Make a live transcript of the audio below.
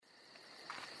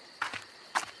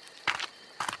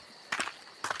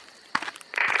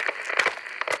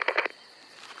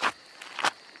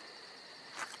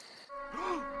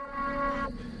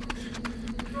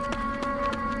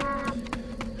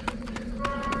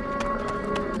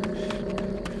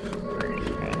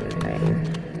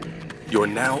You're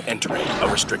now entering a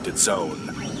restricted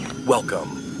zone.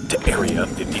 Welcome to Area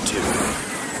 52.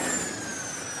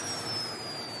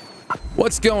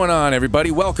 What's going on,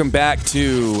 everybody? Welcome back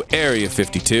to Area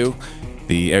 52,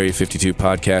 the Area 52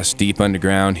 podcast, deep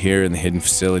underground here in the hidden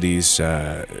facilities.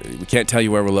 We can't tell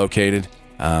you where we're located.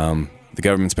 The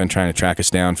government's been trying to track us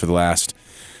down for the last,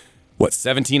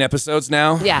 17 episodes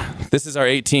now? Yeah. This is our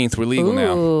 18th. We're legal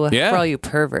now. Yeah. For all you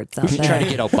perverts out We should try to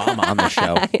get Obama on the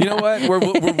show. You know what?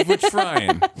 We're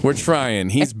trying. We're trying.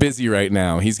 He's busy right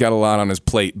now. He's got a lot on his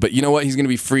plate. But you know what? He's going to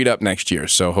be freed up next year.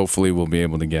 So hopefully we'll be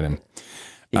able to get him.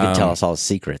 You can tell us all his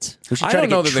secrets. We should try to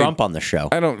get Trump on the show.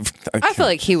 I feel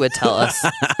like he would tell us.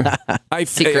 I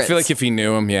feel like if he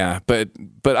knew him, yeah. But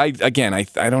I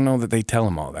don't know that they tell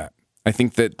him all that. I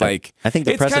think that I think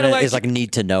the president is like a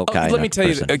need to know kind of Let me tell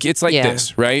person. you, it's like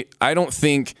this, right? I don't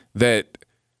think that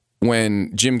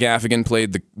when Jim Gaffigan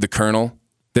played the Colonel,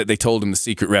 that they told him the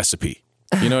secret recipe.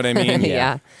 You know what I mean?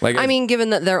 Yeah. Like, I mean, given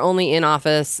that they're only in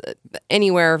office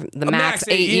anywhere the max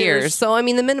 8 years. So, I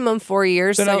mean, the minimum 4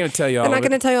 years. They're not going to tell you all They're not of it.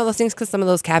 going to tell you all those things because some of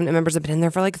those cabinet members have been in there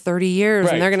for like 30 years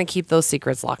Right. and they're going to keep those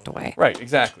secrets locked away. Right,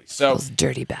 exactly. So, Those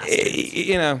dirty bastards.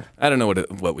 you know, I don't know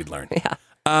what we'd learn. Yeah.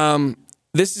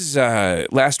 This is,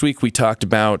 last week we talked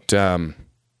about, what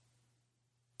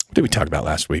did we talk about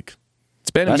last week?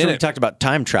 It's been a Last time minute. we talked about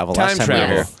time travel. Time last time we were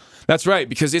travel. here. That's right,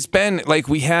 because it's been like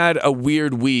we had a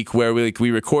weird week where we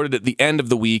recorded at the end of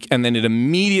the week and then it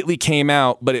immediately came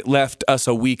out, but it left us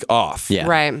a week off. Yeah.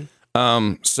 Right.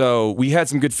 So we had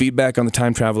some good feedback on the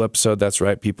time travel episode. That's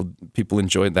right. People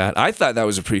enjoyed that. I thought that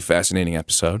was a pretty fascinating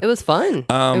episode. It was fun.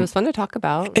 It was fun to talk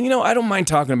about. And, you know, I don't mind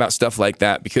talking about stuff like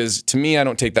that because to me, I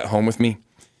don't take that home with me.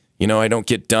 You know, I don't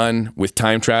get done with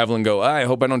time travel and go, I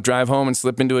hope I don't drive home and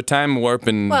slip into a time warp.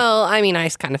 And Well, I mean, I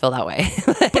kind of feel that way.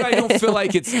 but I don't feel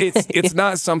like it's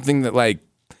not something that like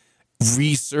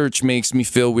research makes me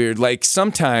feel weird. Like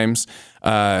sometimes,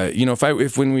 you know,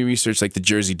 if when we research like the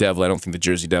Jersey Devil, I don't think the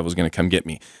Jersey Devil is going to come get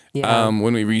me. Yeah.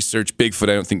 When we research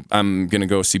Bigfoot, I don't think I'm going to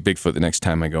go see Bigfoot the next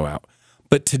time I go out.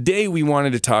 But today we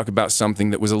wanted to talk about something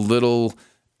that was a little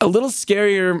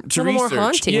scarier to A little more research.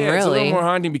 haunting, yeah, it's a little really. more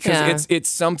haunting because Yeah. it's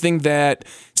something that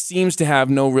seems to have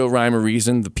no real rhyme or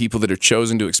reason. The people that are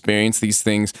chosen to experience these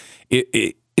things,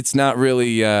 it's not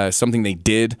really something they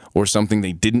did or something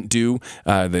they didn't do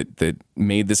that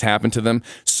made this happen to them.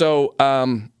 So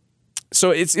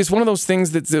it's one of those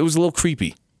things that it was a little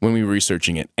creepy when we were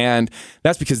researching it, and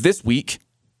that's because this week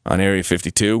on Area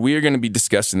 52 we are going to be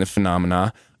discussing the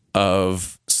phenomena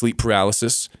of sleep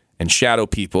paralysis and shadow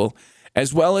people,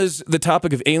 as well as the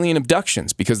topic of alien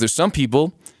abductions, because there's some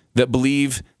people that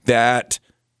believe that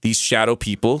these shadow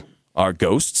people are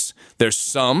ghosts. There's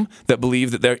some that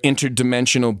believe that they're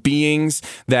interdimensional beings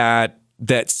that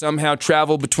somehow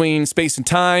travel between space and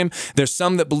time. There's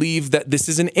some that believe that this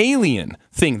is an alien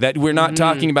thing, that we're not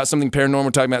talking about something paranormal, we're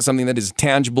talking about something that is a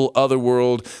tangible,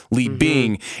 otherworldly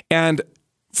being. And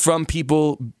from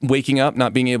people waking up,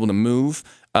 not being able to move,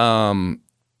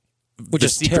 Which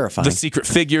is terrifying. the secret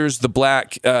figures, the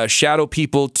black shadow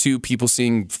people, to people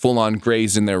seeing full-on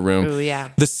grays in their room. Ooh, yeah.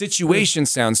 The situation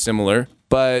sounds similar,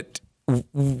 but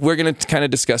we're going to kind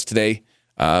of discuss today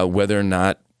whether or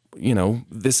not, you know,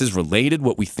 this is related,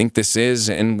 what we think this is,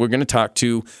 and we're going to talk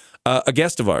to a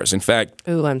guest of ours. In fact,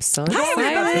 Ooh, I'm so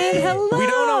excited. Hello. we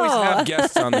don't always have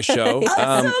guests on the show.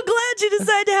 I'm so glad you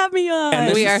decided to have me on. and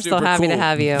this We is are so super happy to cool.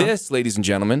 have you. This, ladies and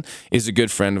gentlemen, is a good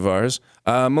friend of ours,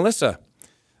 Melissa.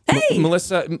 Hey.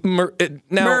 Melissa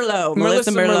Merlot.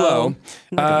 Melissa Merlot.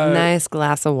 Nice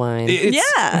glass of wine.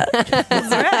 Yeah,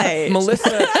 that's right.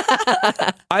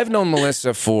 Melissa, I've known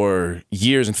Melissa for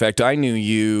years. In fact, I knew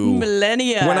you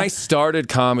Millennia. when I started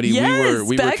comedy. Yes,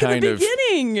 we back were kind in the of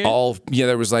beginning.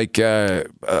 there was like a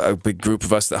big group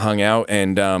of us that hung out,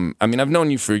 and I mean, I've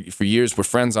known you for years. We're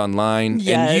friends online, and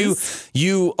Yes.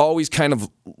 you always kind of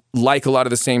like a lot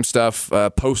of the same stuff,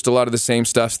 post a lot of the same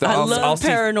stuff. I I'll love see-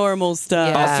 paranormal stuff.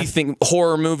 Yeah. I'll see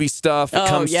horror movie stuff that Oh,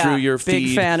 comes yeah. through your Big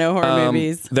feed. fan of horror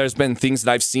movies. There's been things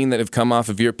that I've seen that have come off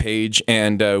of your page,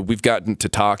 and we've gotten to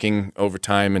talking over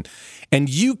time. And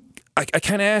you, I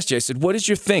kind of asked you. I said, "What is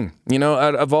your thing? You know,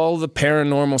 out of all the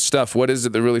paranormal stuff, what is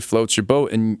it that really floats your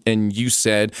boat?" And you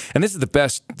said, and this is the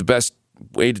best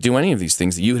way to do any of these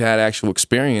things, that you had actual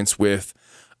experience with.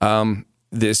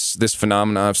 This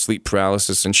phenomena of sleep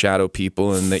paralysis and shadow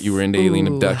people, and that you were into alien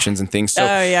abductions and things. So Oh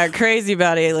yeah, crazy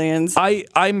about aliens.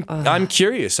 I'm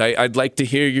curious. I'd like to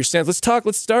hear your stance.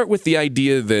 Let's start with the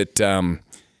idea that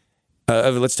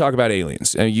let's talk about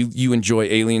aliens. You enjoy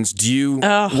aliens. Do you?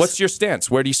 What's your stance?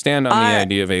 Where do you stand on the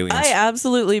idea of aliens? I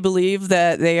absolutely believe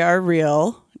that they are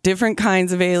real. different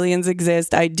kinds of aliens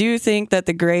exist. I do think that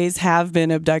the Greys have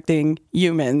been abducting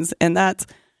humans, and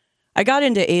I got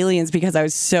into aliens because I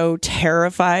was so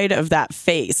terrified of that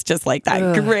face, just like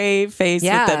that gray face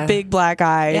with the big black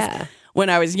eyes when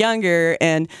I was younger.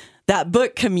 And that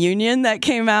book Communion that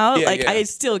came out, I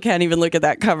still can't even look at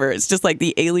that cover. It's just like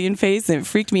the alien face, and it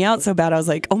freaked me out so bad. I was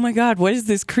like, oh my God, what is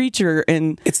this creature?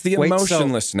 And it's the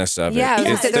emotionlessness of it. Yeah,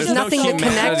 there's nothing to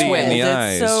connect with.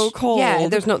 It's so cold. Yeah,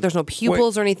 there's no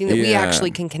pupils or anything that we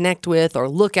actually can connect with or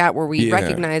look at where we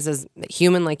recognize as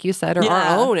human, like you said, or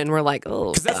our own, and we're like,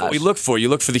 oh, because that's what we look for. You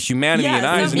look for the humanity in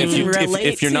eyes, and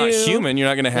if you're not human, you're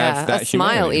not going to have that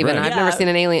smile. Humanity, even right? I've never seen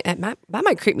an alien. That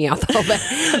might creep me out though. But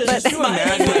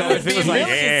if it was like,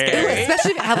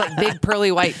 especially if it had like big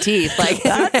pearly white teeth, like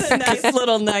that's a nice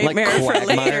little nightmare for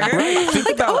later. Right. Think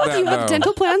about that, do you have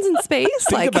dental plans in space?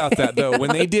 Think about that though.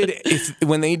 When they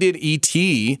did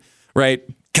E.T., right?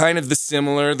 Kind of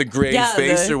the gray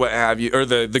face or what have you, or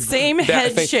the same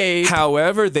head shape.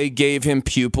 However, they gave him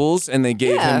pupils and they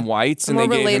gave him whites and they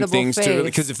gave him things too.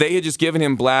 Because if they had just given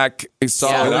him black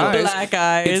solid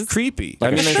eyes, it's creepy.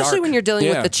 Like especially when you're dealing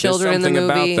with the children in the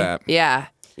movie. About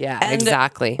that. Yeah, and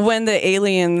exactly. When the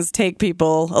aliens take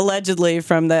people, allegedly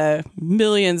from the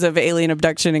millions of alien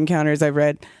abduction encounters I've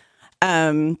read,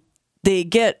 they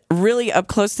get really up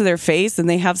close to their face and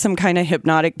they have some kind of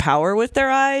hypnotic power with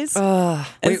their eyes.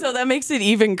 And so that makes it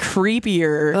even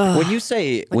creepier. When you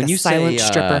say silent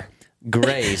stripper.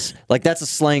 Grays, like that's a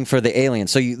slang for the alien.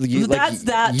 So you that's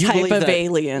that type of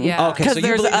alien. Yeah. Okay, because so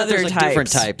there's other like types.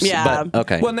 Different types. Yeah. But,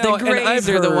 okay. Well, The Greys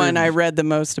are the one I read the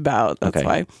most about. That's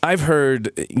why. I've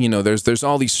heard, there's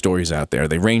all these stories out there.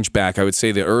 They range back. I would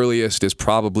say the earliest is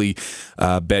probably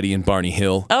Betty and Barney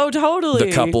Hill. Oh, totally.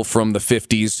 The couple from the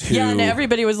 50s who... Yeah, and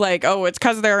everybody was like, oh, it's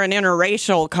because they're an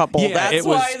interracial couple. Yeah, That's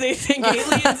why they think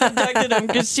aliens abducted him,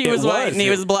 because she was white and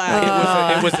he was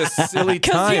black. It was a silly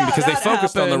time because they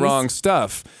focused on the wrong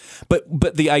stuff.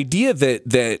 But the idea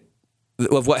that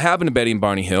of what happened to Betty and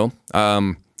Barney Hill,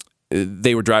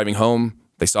 they were driving home,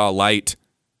 they saw a light.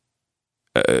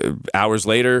 Hours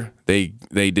later, they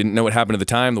didn't know what happened at the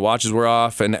time. The watches were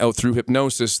off, and through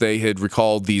hypnosis, they had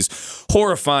recalled these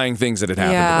horrifying things that had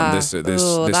happened to them. This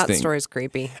that thing. story's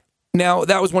creepy. Now,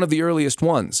 that was one of the earliest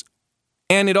ones,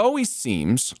 and it always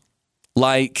seems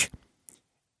like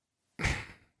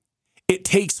it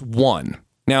takes one.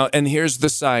 Now, and here's the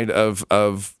side of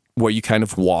where you kind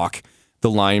of walk the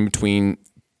line between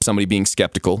somebody being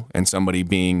skeptical and somebody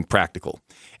being practical.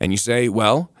 And you say,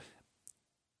 well,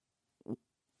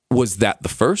 was that the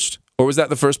first? Or was that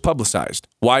the first publicized?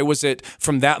 Why was it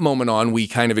from that moment on we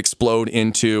kind of explode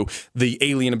into the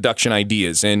alien abduction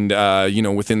ideas? And,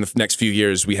 within the next few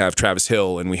years, we have Travis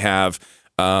Hill and we have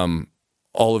all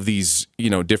of these,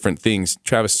 different things.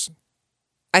 Travis...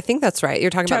 I think that's right. You're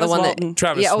talking about the one that...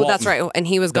 Travis Walton. That's right. And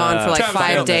he was gone for like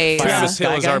Travis 5 days. Travis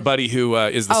Hill is our buddy who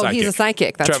is the psychic. Oh, he's a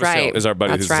psychic. That's Travis right. Hill is our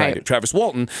buddy who's the psychic. Travis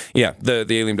Walton, the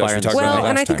alien abduction we talked about last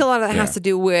and I think time. a lot of that has to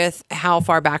do with how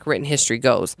far back written history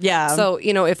goes. Yeah. So,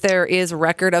 if there is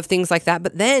record of things like that,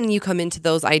 but then you come into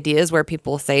those ideas where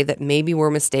people say that maybe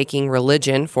we're mistaking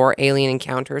religion for alien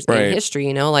encounters in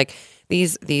history, like...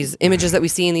 These images that we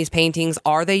see in these paintings,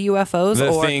 are they UFOs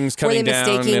or things coming down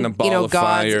mistaking, in a ball of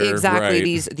gods, fire, exactly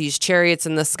right. these chariots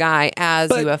in the sky as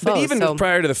UFOs? But even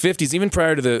prior to the 50s, even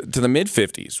prior to the mid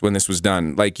 50s when this was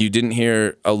done, like you didn't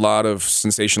hear a lot of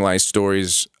sensationalized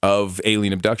stories of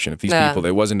alien abduction of these people.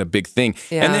 There wasn't a big thing.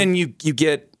 Yeah. And then you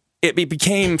get it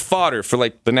became fodder for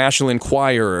like the National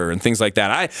Enquirer and things like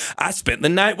that. I spent the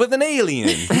night with an alien,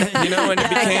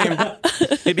 and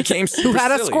it became super who had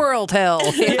silly. A squirrel tail.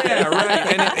 Yeah,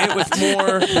 right. And it was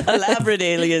more elaborate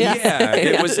aliens. Yeah,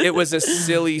 it was a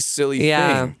silly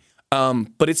thing.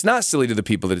 But it's not silly to the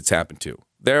people that it's happened to.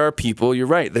 There are people, you're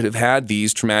right, that have had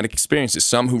these traumatic experiences.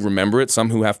 Some who remember it, some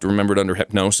who have to remember it under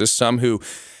hypnosis, some who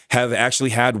have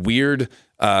actually had weird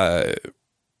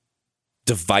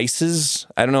devices.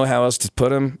 I don't know how else to put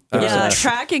them.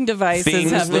 Tracking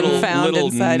devices have been found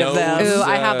inside of them. Ooh,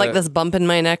 I have like this bump in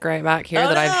my neck right back here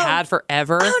that I've had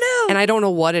forever. Oh, no. And I don't know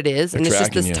what it is. And it's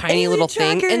just this tiny little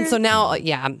thing. And so now,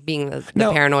 being the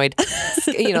paranoid,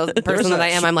 person that I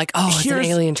am, I'm like, it's an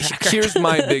alien tracker. Here's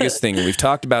my biggest thing. We've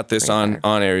talked about this on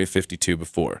Area 52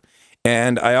 before.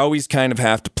 And I always kind of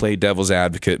have to play devil's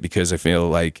advocate because I feel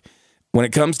like when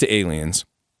it comes to aliens,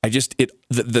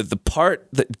 the part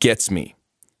that gets me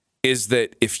is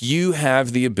that if you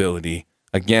have the ability,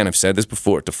 again, I've said this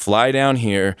before, to fly down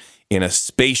here in a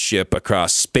spaceship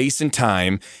across space and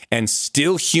time and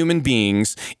still human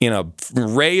beings in a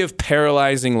ray of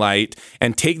paralyzing light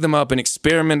and take them up and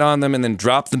experiment on them and then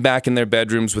drop them back in their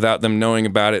bedrooms without them knowing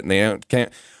about it and they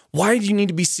can't. Why do you need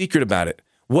to be secret about it?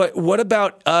 What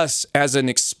about us as an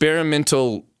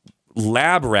experimental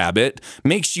lab rabbit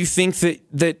makes you think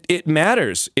that it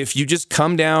matters if you just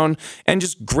come down and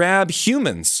just grab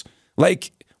humans?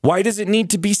 Like, why does it need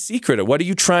to be secret? What are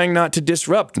you trying not to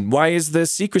disrupt? Why is the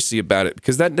secrecy about it?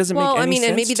 Because that doesn't make any sense. Well, I mean,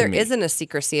 and maybe to there me. isn't a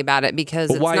secrecy about it because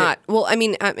it's not. Well, I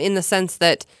mean, in the sense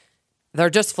that they're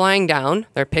just flying down,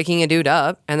 they're picking a dude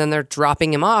up, and then they're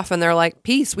dropping him off, and they're like,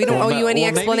 "Peace, we don't owe you any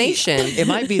explanation." It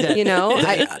might be that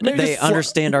they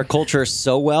understand our culture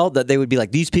so well that they would be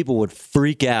like, these people would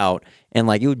freak out, and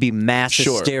like it would be mass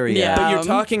hysteria. Yeah. But you're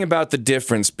talking about the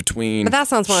difference between. But that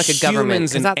sounds more like a government,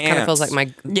 because that kind of feels like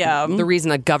the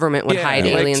reason a government would hide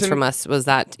aliens from us was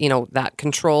that that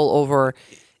control over.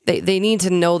 They need to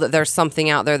know that there's something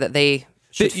out there that they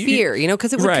should fear,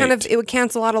 because it would it would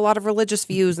cancel out a lot of religious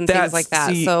views and things like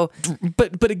that.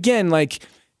 But again, like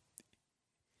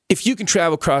if you can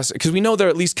travel across, because we know they're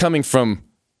at least coming from.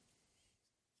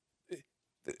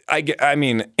 I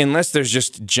mean, unless there's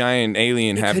just giant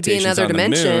alien habitations could be another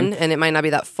dimension, moon, and it might not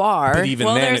be that far. But even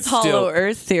then, there's it's Hollow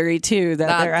Earth theory too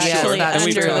that they're actually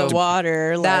under the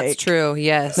water. That's true.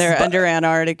 Yes, they're under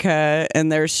Antarctica, and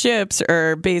their ships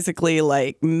are basically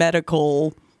like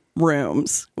medical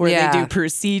rooms where they do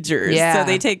procedures. So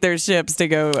they take their ships to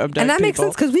go abduct and that people.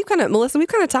 makes sense because Melissa, we've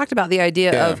kind of talked about the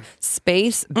idea of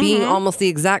space being almost the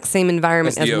exact same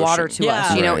environment as water to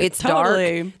us. It's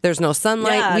dark. There's no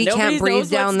sunlight. We can't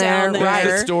breathe down there. Right.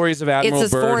 The stories of Admiral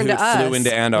Byrd who flew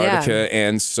into Antarctica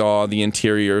and saw the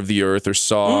interior of the Earth, or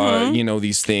saw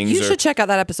these things. You should check out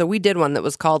that episode. We did one that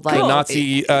was called like the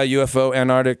Nazi UFO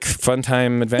Antarctic Fun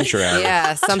Time Adventure Hour.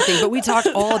 Yeah, something. But we talked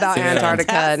all about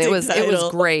Antarctica, and it was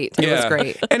great. It was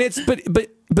great. And it's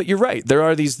but you're right. There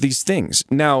are these things.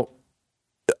 Now,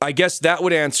 I guess that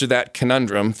would answer that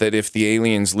conundrum that if the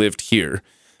aliens lived here,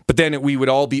 but then we would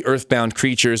all be earthbound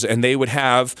creatures, and they would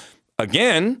have,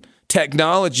 again,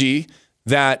 technology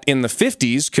that in the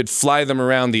 50s could fly them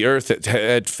around the Earth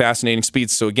at fascinating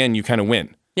speeds. So again, you kind of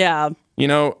win. Yeah.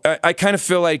 I kind of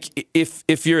feel like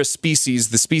if you're a species,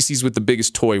 the species with the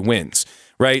biggest toy wins,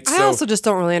 right? I also just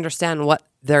don't really understand what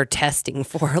they're testing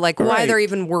for, like why they're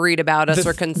even worried about us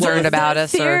or concerned about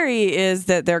us. The theory is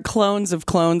that they're clones of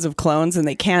clones of clones, and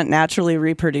they can't naturally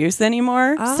reproduce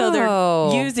anymore. So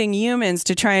they're using humans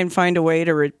to try and find a way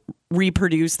to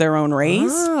reproduce their own race.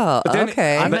 Oh,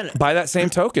 okay. But by that same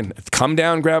token, come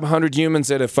down, grab 100 humans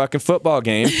at a fucking football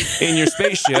game in your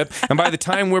spaceship, and by the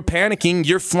time we're panicking,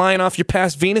 you're flying off your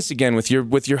past Venus again with your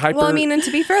hyper. Well, I mean, and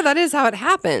to be fair, that is how it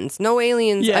happens. No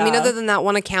aliens. Yeah. I mean, other than that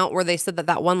one account where they said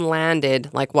that one landed,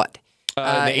 like what? In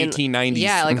the 1890s.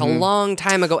 Yeah, like a long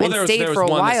time ago, and stayed for a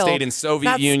while. That stayed in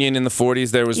Soviet Union in the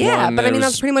 40s. There was one. Yeah, but I mean,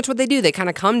 that's pretty much what they do. They kind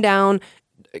of come down,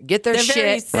 get their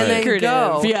shit, and then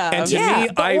go. Yeah. And to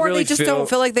me, or they just don't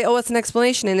feel like they owe us an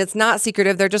explanation, and it's not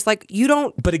secretive. They're just like, you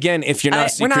don't. But again, if you're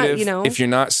not secretive, if you're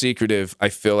not secretive, I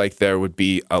feel like it would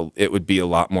be a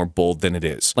lot more bold than it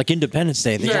is. Like Independence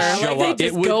Day, they just show up. They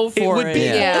just go for it.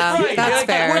 Yeah, that's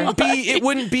fair. It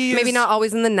wouldn't be maybe not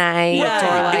always in the night,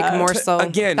 or like more so.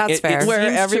 Again, that's fair. Where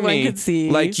everyone could see,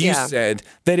 like you said,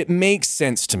 that it makes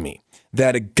sense to me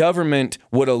that a government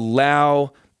would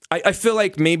allow. I feel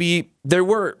like maybe there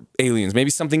were aliens. Maybe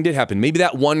something did happen. Maybe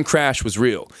that one crash was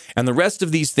real. And the rest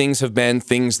of these things have been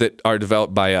things that are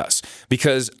developed by us.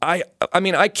 Because I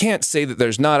mean, I can't say that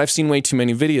there's not. I've seen way too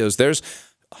many videos. There's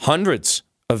hundreds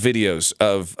of videos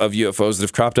of UFOs that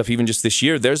have cropped up even just this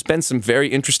year. There's been some very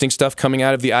interesting stuff coming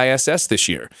out of the ISS this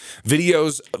year.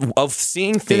 Videos of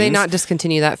seeing things. Do they not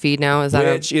discontinue that feed now?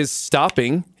 Which is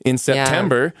stopping in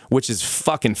September, which is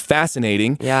fucking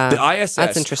fascinating. Yeah, the ISS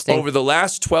that's interesting. Over the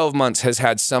last 12 months has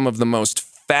had some of the most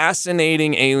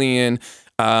fascinating alien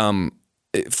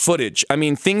footage. I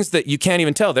mean, things that you can't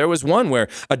even tell. There was one where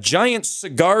a giant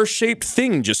cigar-shaped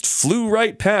thing just flew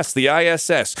right past the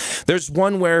ISS. There's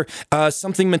one where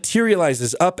something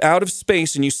materializes up out of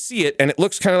space, and you see it, and it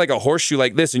looks kind of like a horseshoe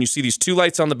like this, and you see these two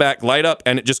lights on the back light up,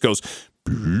 and it just goes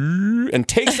and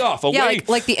takes off away. Yeah,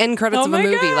 like the end credits of a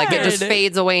movie. God. Like it just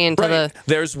fades away into the.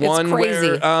 There's one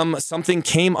where something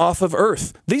came off of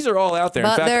Earth. These are all out there.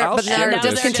 But in fact, I'll share they're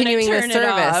this. discontinuing the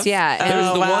service. Yeah,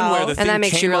 There's the one where the thing and that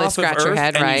makes came you really off of scratch your Earth,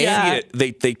 head, and right? you see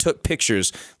it. They took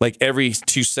pictures like every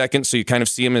 2 seconds, so you kind of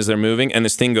see them as they're moving, and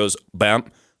this thing goes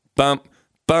bump, bump,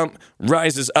 bump,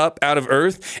 rises up out of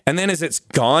Earth, and then as it's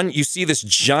gone, you see this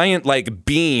giant like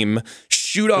beam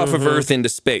shoot off of Earth into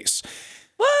space.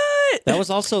 What? That was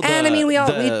also the, and I mean,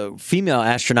 the female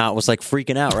astronaut was like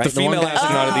freaking out, right? The female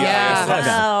astronaut of the ISS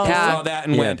Yeah. saw that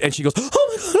and went, and she goes,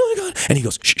 oh my God, and he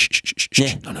goes, shh, shh, shh, shh.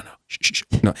 no. Shh.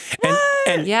 No.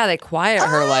 And Yeah, they quiet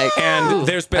her like. and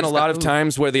there's been a lot of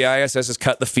times where the ISS has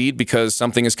cut the feed because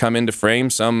something has come into frame,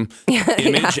 some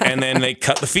image, and then they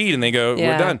cut the feed and they go,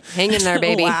 Yeah. we're done. Hang in there,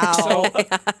 baby. Wow.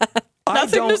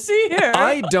 Nothing to see here.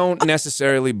 I don't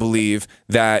necessarily believe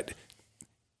that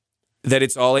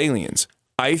it's all aliens.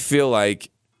 I feel like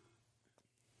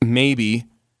maybe,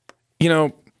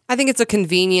 I think it's a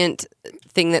convenient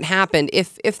thing that happened.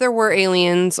 If there were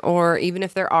aliens, or even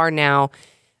if there are now,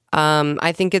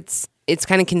 I think it's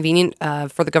kind of convenient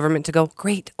for the government to go,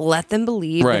 great, let them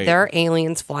believe Right. that there are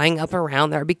aliens flying up around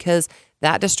there, because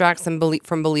that distracts them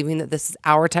from believing that this is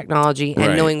our technology and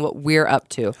Right. knowing what we're up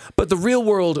to. But the real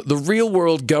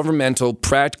world governmental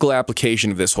practical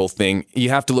application of this whole thing, you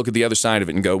have to look at the other side of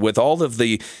it and go, with all of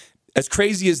the, as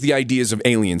crazy as the ideas of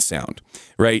aliens sound,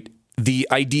 right? The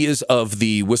ideas of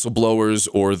the whistleblowers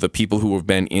or the people who have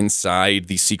been inside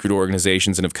these secret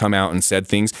organizations and have come out and said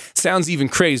things sounds even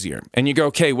crazier. And you go,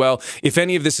 okay, well, if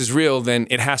any of this is real, then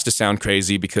it has to sound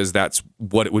crazy because that's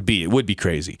what it would be. It would be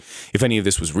crazy if any of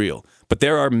this was real. But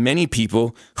there are many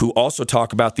people who also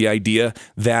talk about the idea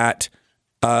that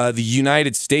the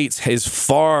United States is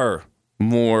far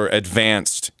more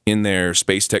advanced in their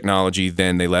space technology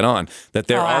than they let on. That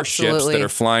there are ships absolutely. that are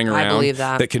flying I around believe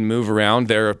that. can move around.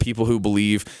 There are people who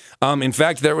believe. In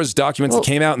fact, there was documents that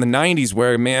came out in the 90s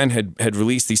where a man had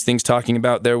released these things talking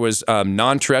about there was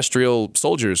non-terrestrial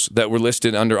soldiers that were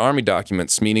listed under Army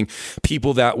documents, meaning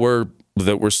people that were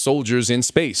soldiers in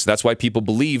space. That's why people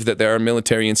believe that there are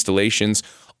military installations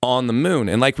on the moon.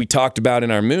 And like we talked about in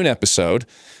our moon episode,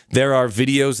 there are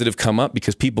videos that have come up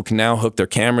because people can now hook their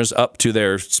cameras up to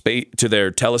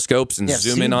their telescopes and Yeah, I've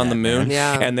zoom seen in on that, the moon. man.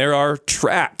 Yeah. And there are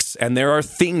tracks and there are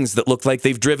things that look like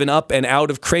they've driven up and out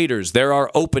of craters. There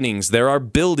are openings, there are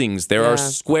buildings, there are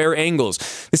square angles.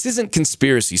 This isn't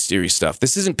conspiracy theory stuff.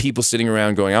 This isn't people sitting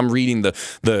around going, I'm reading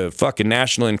the fucking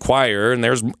National Enquirer and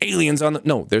there's aliens on the...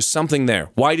 No, there's something there.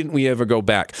 Why didn't we ever go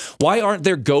back? Why aren't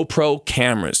there GoPro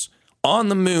cameras on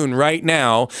the moon right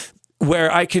now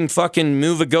where I can fucking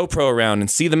move a GoPro around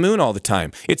and see the moon all the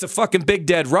time? It's a fucking big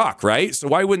dead rock, right? So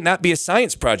why wouldn't that be a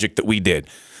science project that we did?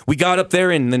 We got up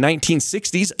there in the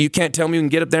 1960s. You can't tell me we can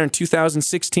get up there in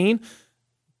 2016?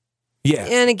 Yeah.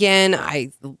 And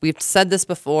again, we've said this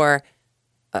before.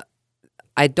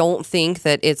 I don't think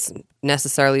that it's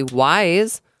necessarily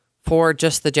wise for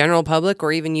just the general public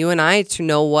or even you and I to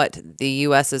know what the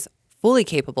U.S. is fully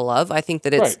capable of. I think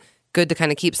that it's Right. good to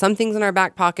kind of keep some things in our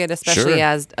back pocket, especially Sure.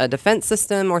 as a defense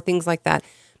system or things like that.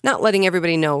 Not letting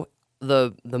everybody know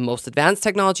the most advanced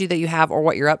technology that you have or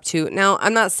what you're up to. Now,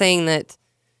 I'm not saying that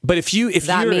But if that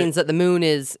you're, means that the moon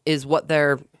is what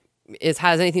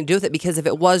has anything to do with it, because if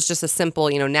it was just a simple,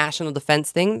 national defense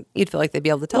thing, you'd feel like they'd be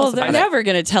able to tell Well, us they're about it. never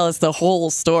going to tell us the whole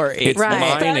story. It's Right.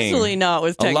 mining. Especially not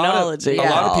with technology. A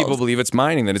lot of people believe it's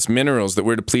mining, that it's minerals, that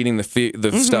we're depleting the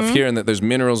stuff here, and that there's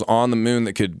minerals on the moon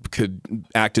that could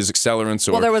act as accelerants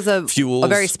or Well, there was a fuels.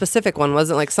 very specific one,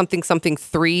 wasn't it? Like something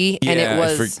 3, and it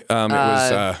was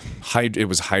it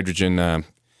was hydrogen.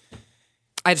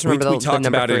 I just remember we the talked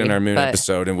number about it 3, in our moon but-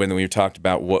 episode, and when we talked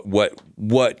about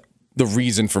what the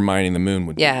reason for mining the moon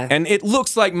would be. Yeah. And it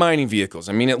looks like mining vehicles.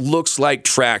 I mean, it looks like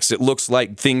tracks. It looks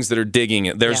like things that are digging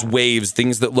it. There's waves,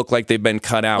 things that look like they've been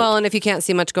cut out. Well, and if you can't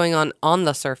see much going on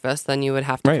the surface, then you would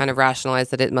have to Right. kind of rationalize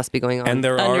that it must be going on. and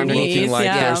there are Underneath, looking like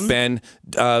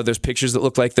yeah. there's pictures that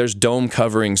look like there's dome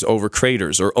coverings over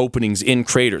craters or openings in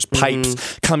craters,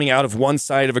 pipes coming out of one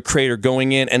side of a crater,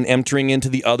 going in and entering into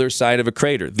the other side of a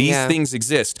crater. These things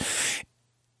exist.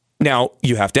 Now,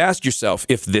 you have to ask yourself,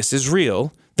 if this is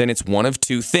real, then it's one of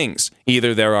two things.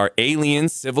 Either there are alien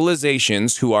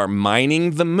civilizations who are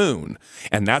mining the moon,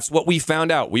 and that's what we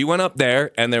found out. We went up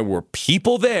there, and there were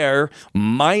people there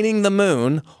mining the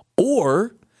moon,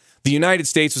 or the United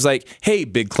States was like, hey,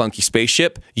 big clunky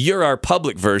spaceship, you're our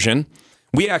public version.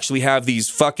 We actually have these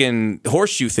fucking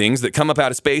horseshoe things that come up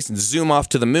out of space and zoom off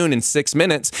to the moon in 6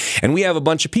 minutes. And we have a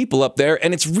bunch of people up there,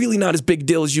 and it's really not as big a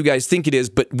deal as you guys think it is,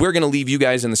 but we're going to leave you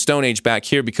guys in the Stone Age back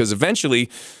here because eventually,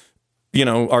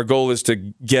 our goal is to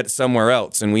get somewhere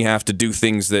else, and we have to do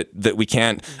things that we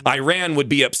can't. Iran would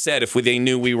be upset if they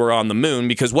knew we were on the moon,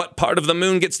 because what part of the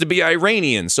moon gets to be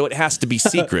Iranian? So it has to be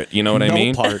secret. You know what I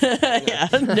mean? part. yeah.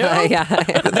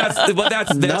 That's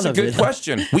a of good it.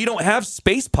 question. We don't have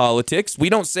space politics. We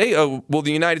don't say, oh, well,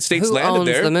 the United States Who landed owns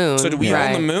there. the moon? So do we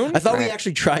Right. own the moon? I thought we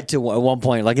actually tried to at one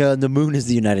point, like the moon is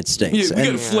the United States. Yeah, we got a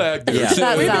And- flag there. Yeah. So-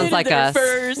 That We sounds made it like there us.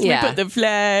 first. Yeah. We put the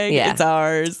flag. Yeah. It's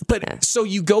ours. But so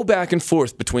you go back and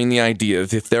forth between the idea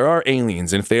of if there are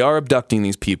aliens and if they are abducting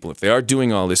these people, if they are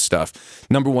doing all this stuff,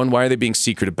 number one, why are they being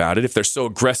secret about it if they're so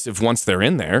aggressive once they're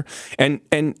in there? And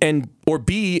or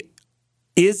B,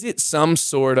 is it some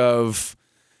sort of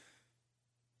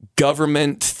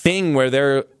government thing where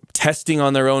they're testing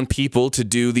on their own people to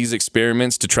do these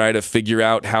experiments to try to figure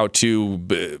out how to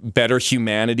better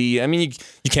humanity? I mean,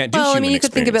 you can't do Well, I human mean, you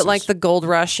could think of it like experiences. the gold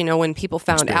rush, when people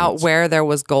found out where there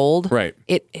was gold. Right.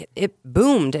 It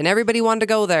boomed and everybody wanted to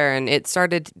go there, and it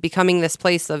started becoming this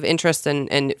place of interest and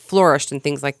it flourished and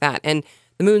things like that. And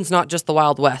the moon's not just the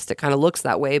Wild West. It kind of looks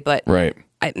that way, but Right.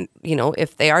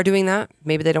 If they are doing that,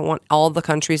 maybe they don't want all the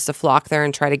countries to flock there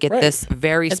and try to get this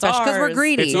very It's special because we're ours.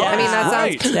 greedy. It's I mean, that ours.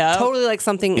 sounds Right. totally like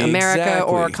something America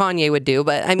or Exactly. Kanye would do.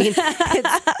 But I mean,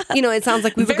 it sounds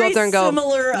like we would go Very up there and go,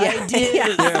 similar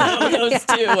ideas. Those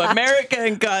two, America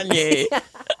and Kanye.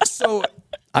 So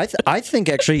I think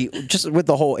actually, just with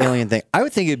the whole alien thing, I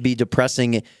would think it'd be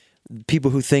depressing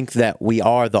people who think that we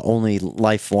are the only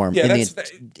life form Yeah, in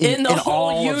In the whole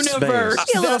all of universe.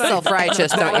 space. be a little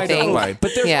self-righteous, don't you think? Right.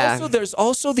 But there's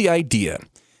also the idea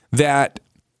that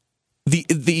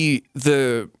the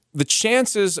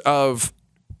chances of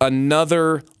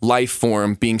another life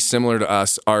form being similar to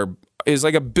us is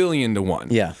like 1 billion to 1.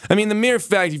 Yeah. I mean, the mere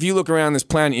fact, if you look around this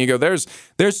planet, you go, there's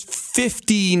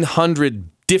 1,500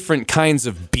 different kinds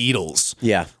of beetles.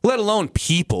 Yeah. Let alone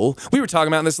people. We were talking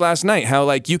about this last night, how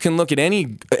like you can look at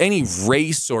any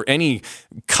race or any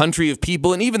country of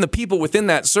people, and even the people within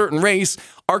that certain race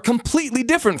are completely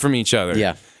different from each other.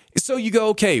 Yeah. So you go,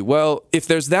 okay, well, if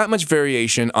there's that much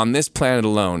variation on this planet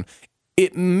alone,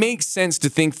 it makes sense to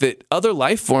think that other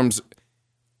life forms,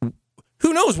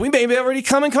 who knows, we may have already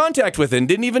come in contact with it and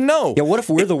didn't even know. Yeah, what if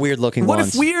we're the weird looking What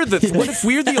ones? if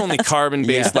we're the only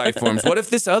carbon-based life forms? What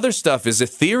if this other stuff is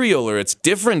ethereal, or it's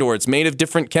different, or it's made of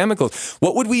different chemicals?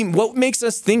 What makes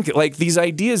us think like these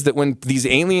ideas that when these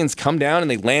aliens come down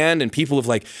and they land and people have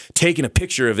like taken a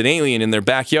picture of an alien in their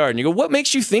backyard, and you go, what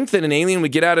makes you think that an alien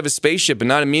would get out of a spaceship and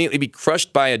not immediately be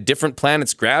crushed by a different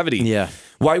planet's gravity? Yeah.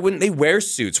 Why wouldn't they wear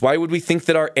suits? Why would we think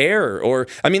that our air, or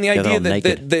I mean, the they're idea all that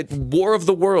naked. that War of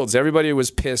the Worlds, everybody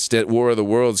was pissed at War of the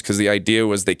Worlds because the idea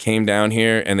was they came down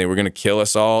here and they were going to kill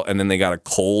us all, and then they got a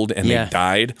cold and Yeah. they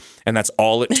died, and that's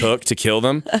all it took to kill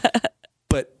them.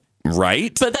 But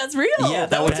right? But that's real. Yeah,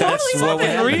 that would that's totally what would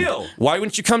happen. happen. real. Why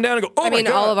wouldn't you come down and go, oh I mean,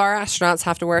 my God. all of our astronauts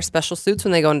have to wear special suits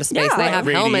when they go into space. Yeah. They have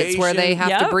helmets where they have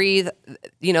to Yep. breathe.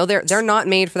 They're not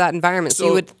made for that environment.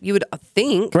 So, you would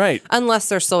think, Right. unless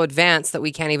they're so advanced that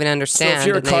we can't even So understand. if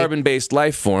you're a and they- carbon-based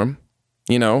life form,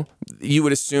 you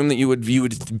would assume that you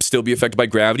would still be affected by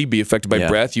gravity, be affected by Yeah.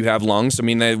 breath. You have lungs. I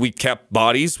mean, we kept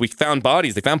bodies. We found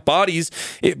bodies. They found bodies.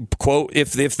 Quote,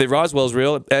 if the Roswell's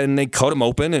real, and they cut them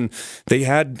open and they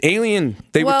had alien.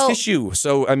 They were Well- tissue.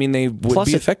 So I mean, they would Plus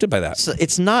be it- affected by that.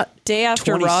 It's not Day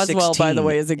After Roswell, by the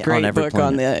way, is a 2016 great every book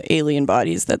on planet. the alien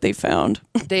bodies that they found.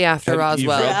 Day after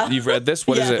Roswell. You've read this?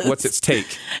 What is Yes. it? What's its take?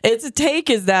 Its take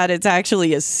is that it's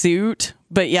actually a suit,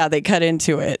 but yeah, they cut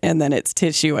into it and then it's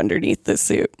tissue underneath the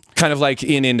suit. Kind of like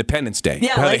in Independence Day,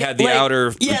 how they had the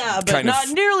outer but kind not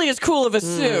of nearly as cool of a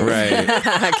suit. right.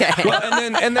 Okay. Well,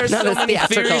 and there's so as many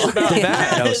theatrical. theories about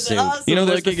that. No It's suit. awesome You know,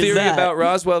 there's the looking as theory that. about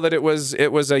Roswell that it was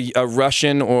a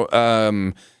Russian or a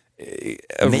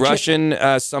Midget? Russian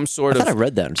some sort I thought I of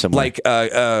read that somewhere. like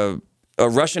a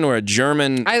Russian or a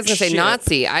German. I was going to say ship,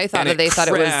 Nazi. I thought and that they thought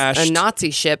it was crashed, a Nazi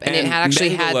ship, and it and had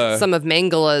actually Mengele, had some of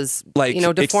Mengele's, like,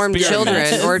 deformed children.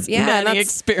 experiments. Or Many that's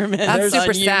experiments that's on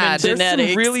super human sad. There's some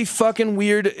genetics. really fucking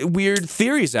weird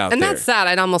theories out and there. that's sad.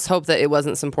 I'd almost hope that it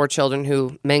wasn't some poor children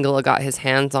who Mengele got his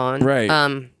hands on. Right.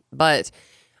 But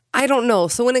I don't know.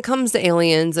 So when it comes to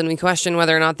aliens and we question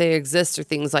whether or not they exist or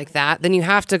things like that, then you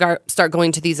have to start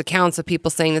going to these accounts of people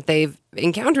saying that they've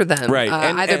encountered them, Right.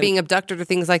 And- either and- being abducted or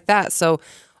things like that. So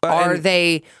are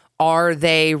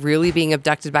they really being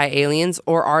abducted by aliens,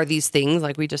 or are these things,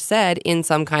 like we just said, in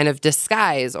some kind of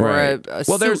disguise or Right. a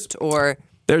Well, suit or?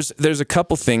 There's a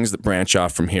couple things that branch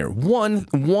off from here.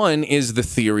 One is the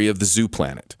theory of the zoo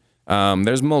planet.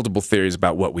 There's multiple theories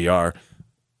about what we are.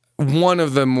 One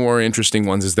of the more interesting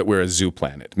ones is that we're a zoo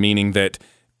planet, meaning that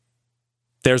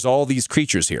there's all these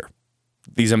creatures here,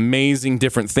 these amazing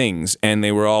different things, and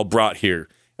they were all brought here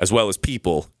as well as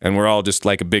people, and we're all just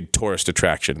like a big tourist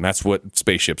attraction. And that's what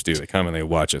spaceships do. They come and they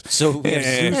watch us. so we have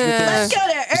zoos Let's go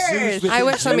to Earth. I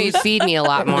wish somebody would feed me a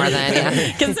lot more then.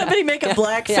 Yeah. Can somebody make a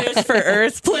blackfish for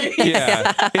Earth, please?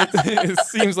 Yeah, it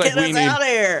seems like Get we us need. out of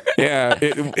here. Yeah,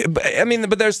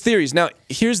 but there's theories. Now,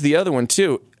 here's the other one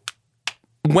too.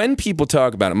 When people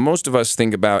talk about it, most of us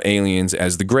think about aliens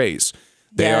as the Greys.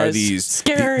 They are Yes. these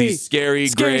Scary. these scary,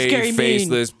 Scary, gray, scary, mean.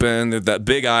 faceless, and that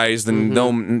big eyes, and no,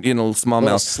 small little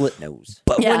mouth. slit nose.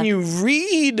 But Yeah. when you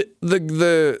read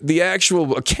the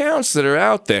actual accounts that are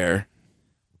out there,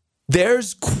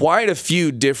 there's quite a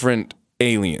few different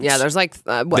aliens. Yeah, there's like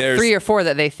There's- 3 or 4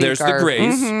 that they think There's are. the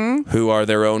Greys, who are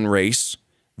their own race.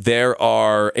 There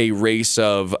are a race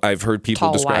of, I've heard people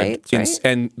Tall describe, whites, right?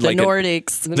 and The like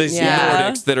Nordics. the Yeah.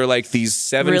 Nordics that are like these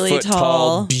 7 Really foot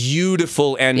tall.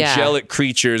 beautiful, angelic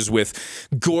creatures with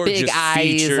gorgeous Big eyes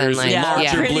features, and, like, larger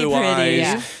yeah. Pretty, blue pretty. eyes,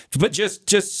 Yeah. but just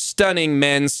stunning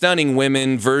men, stunning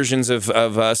women, versions of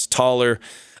us, taller.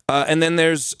 And then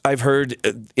there's, I've heard,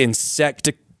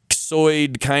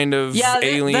 insectoid kind of Yeah,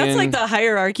 alien. that's like the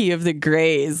hierarchy of the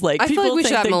Greys. Like I feel people like we think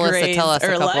should have the Melissa Greys tell us a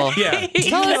are couple. like- Yeah.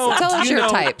 Tell us you your know-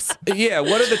 types. Yeah,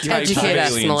 what are the types Educate of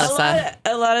us, aliens? Melissa.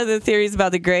 A lot of the theories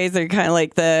about the Greys are kind of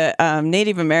like the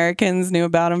Native Americans knew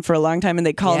about them for a long time, and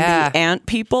they call Yeah. them the ant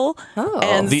people. Oh.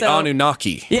 and The so,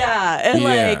 Anunnaki. Yeah, and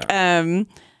Yeah.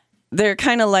 they're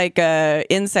kind of like a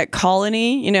insect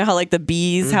colony. You know how like the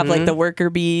bees have like the worker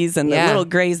bees, and the Yeah. little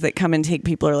Greys that come and take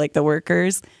people are like the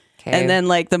workers. Okay. And then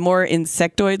like the more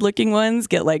insectoid looking ones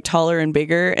get like taller and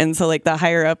bigger, and so like the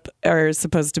higher up are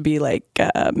supposed to be like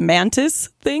a mantis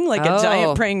thing, like a Oh.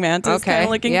 giant praying mantis Okay. kind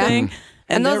of looking Yeah. thing.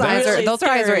 And those they're eyes are really those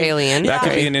eyes are scary. alien. That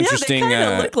could be an interesting. Yeah, they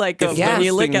kind of look like them if Yeah. when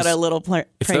you those look at things- a little praying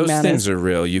If those mantis. things are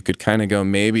real, you could kind of go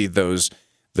maybe those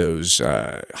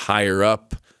higher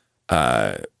up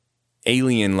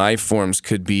alien life forms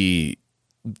could be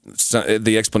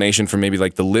the explanation for maybe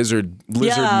like the lizard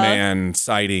Yeah. man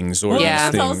sightings or Yeah.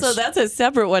 these That's things. also that's a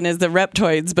separate one is the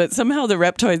reptoids, but somehow the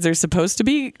reptoids are supposed to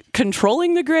be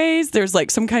controlling the Greys. There's like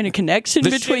some kind of connection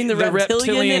between the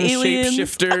reptilian aliens.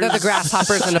 shapeshifters. They're the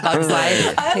grasshoppers in a bug's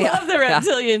life. I love the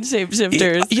reptilian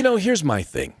shapeshifters. You know, here's my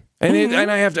thing. And, and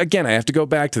I have to go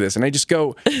back to this, and I just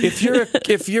go, if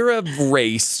you're a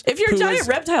race, If you're a who giant is-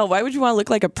 reptile, why would you want to look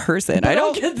like a person? I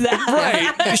don't get that.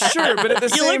 right, sure, but at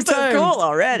the You same look so time, cool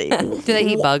already. Do they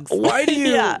eat bugs? why do you?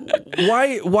 Yeah.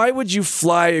 Why would you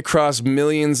fly across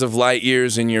millions of light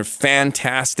years in your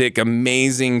fantastic,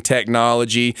 amazing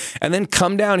technology, and then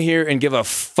come down here and give a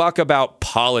fuck about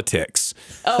politics?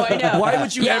 Oh, I know. Why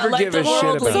would you ever like give the a shit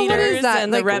world about So what leaders is that?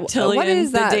 and the Like, reptilians, what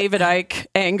is that? the David Icke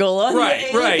angle on the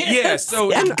Right, yeah. So,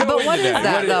 go But what into is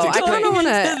that, What though? I explain- kind of want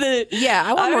into to. Yeah,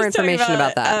 I want more was talking information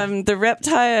about that. The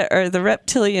reptile or the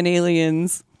reptilian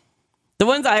aliens, the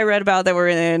ones I read about that were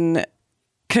in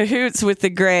cahoots with the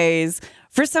Greys.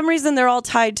 For some reason, they're all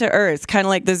tied to Earth, kind of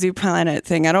like the Zoo Planet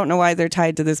thing. I don't know why they're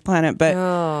tied to this planet,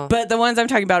 but the ones I'm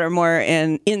talking about are more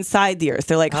inside the Earth.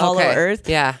 They're like hollow Okay. Earth.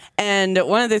 Yeah. And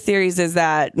one of the theories is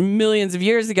that millions of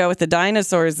years ago with the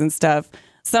dinosaurs and stuff,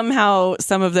 somehow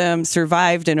some of them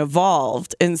survived and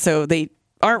evolved, and so they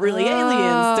aren't really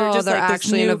aliens. They're just they're like this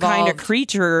actually new an kind of evolved-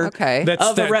 creature Okay. That's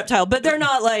of a that- reptile, but they're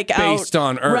not like Based out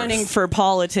on Earth. running for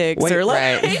politics or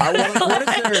like. Right. What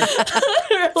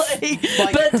is there?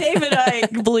 But David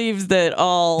Icke believes that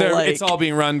all like it's all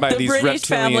being run by the these British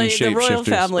reptilian family, shapeshifters. the royal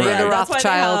family, Right. The that's why they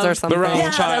Rothschilds have- or something. The Yeah,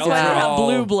 Rothschilds that's why they are have all-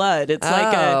 blue blood. It's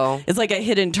Oh. like a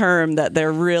hidden term that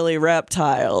they're really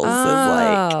reptiles. Is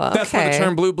like Oh, That's what the okay.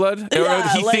 term blue blood?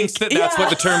 Yeah, he like- thinks that's what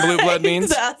the term blue blood means?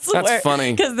 That's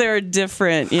funny. because they're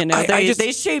different. You know, I just- they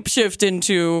shapeshift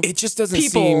into It just doesn't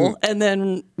people seem... and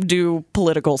then do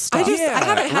political stuff. I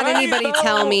haven't had right? anybody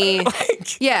tell me.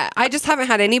 Yeah, I just haven't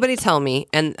had anybody tell me,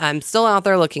 and I'm still out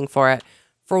there looking for it,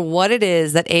 for what it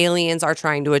is that aliens are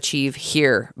trying to achieve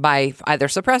here by either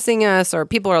suppressing us or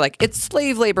people are like, it's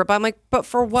slave labor. But I'm like, but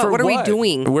for what? For what are we what?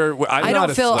 doing? I'm I not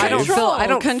don't a feel. I don't slave. feel. I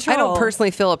don't. I Control. don't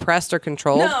personally feel oppressed or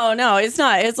controlled. No, it's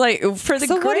not. It's like for the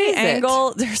So what gray is it?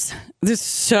 angle, there's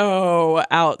so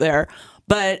out there.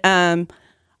 But I'm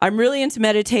really into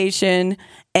meditation,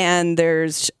 and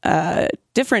there's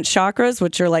different chakras,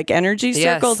 which are like energy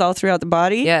Yes. circles all throughout the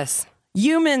body. Yes.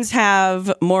 Humans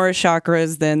have more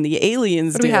chakras than the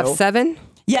aliens What do we have? 7?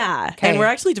 Yeah, Okay. and we're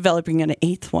actually developing an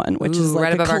 8th one, which is Ooh, like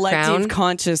right a above our crown? collective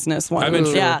consciousness one. I've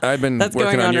been that's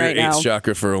working going on your right 8th now.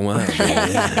 chakra for a while.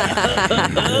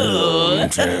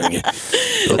 Let's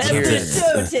hear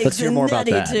it. Let's hear more about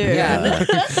that. Yeah.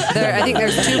 I think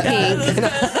there's 2 pink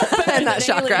in that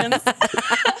chakra.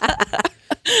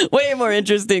 Way more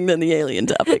interesting than the alien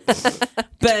topic.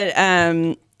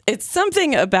 But it's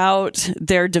something about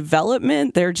their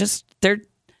development.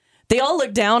 They all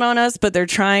look down on us, but they're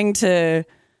trying to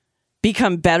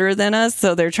become better than us.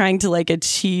 So they're trying to like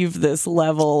achieve this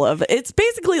level of, it's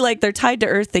basically like they're tied to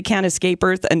Earth. They can't escape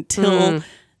Earth until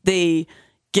they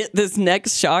get this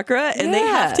next chakra, and they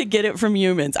Yeah. have to get it from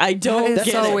humans. I don't That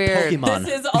is get so it. weird. Pokemon.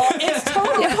 This is all. It's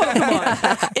total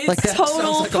Pokemon. It's Like that total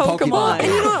sounds like a Pokemon. Pokemon. And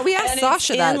you know what? We asked And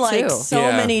Sasha it's that, in like too. so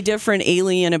Yeah. many different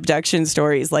alien abduction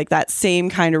stories, like that same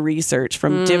kind of research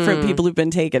from different people who've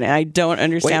been taken. And I don't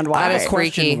understand why. that is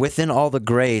freaky. Within all the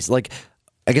grays, like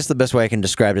I guess the best way I can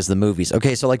describe it is the movies.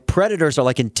 Okay, so like predators are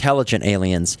like intelligent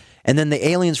aliens, and then the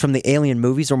aliens from the alien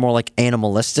movies are more like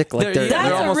animalistic. Like They're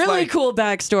That's a almost really like- cool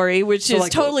backstory, which is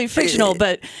like- totally fictional,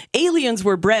 but aliens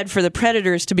were bred for the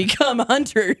predators to become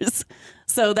hunters.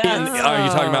 So that's... Are you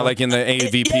talking about like in the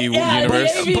AVP yeah,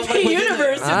 universe? the AVP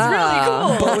universe. It's really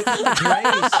cool. But within the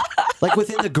Greys, like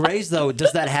within the Greys, though,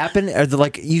 does that happen? Or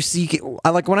like you see, I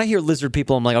like when I hear lizard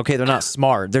people, I'm like, okay, they're not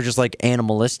smart. They're just like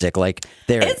animalistic. Like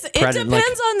they're. It depends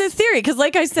on the theory, because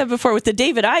like I said before, with the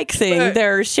David Icke thing,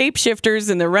 they're shapeshifters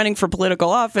and they're running for political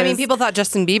office. I mean, people thought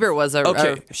Justin Bieber was a Okay.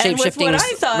 and with shape-shifting what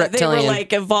I thought, reptilian. they were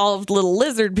like evolved little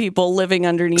lizard people living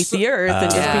underneath the earth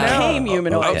and just became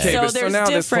humanoid. Okay, so but so there's now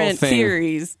this whole different thing- theories.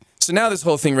 So now this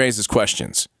whole thing raises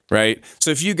questions, right?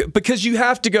 So if you because you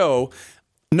have to go,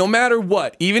 no matter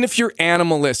what, even if you're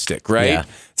animalistic, right? Yeah.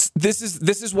 This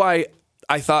is why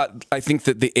I think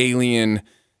that the alien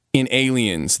in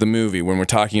Aliens, the movie, when we're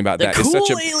talking about that, is cool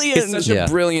such aliens. a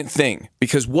brilliant thing.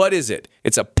 Because what is it?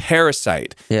 It's a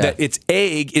parasite. Yeah. That its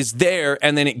egg is there,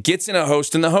 and then it gets in a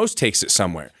host, and the host takes it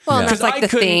somewhere. Well, and that's like The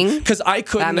Thing. Because I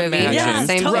couldn't That movie. imagine. Yeah,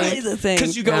 same totally thing. the thing.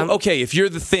 Because you go, Yeah. okay, if you're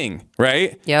the Thing,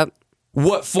 right? Yep.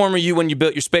 What form are you when you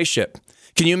built your spaceship?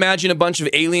 Can you imagine a bunch of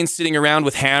aliens sitting around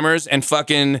with hammers and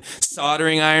fucking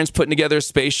soldering irons putting together a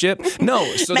spaceship? No.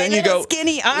 So then you go,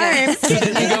 skinny arms. so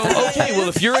then you go, okay, well,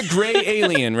 if you're a gray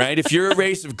alien, right? If you're a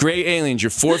race of gray aliens, you're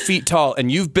 4 feet tall, and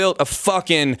you've built a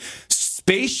fucking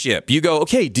spaceship, you go,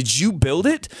 okay, did you build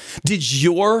it? Did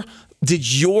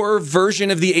your version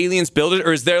of the aliens build it,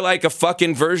 or is there like a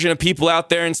fucking version of people out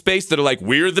there in space that are like,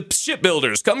 we're the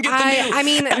shipbuilders? Come get the new I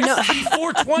mean, no,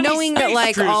 SC-420 knowing that space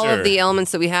like all cruiser. of the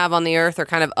elements that we have on the Earth are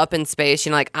kind of up in space,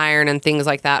 you know, like iron and things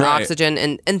like that, Right. oxygen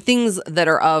and things that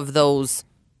are of those.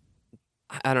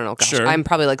 I don't know. Gosh, Sure. I'm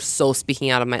probably like so speaking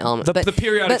out of my element. The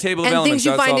periodic table of and elements, things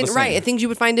you that's find all in the right, same. things you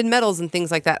would find in metals and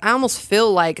things like that. I almost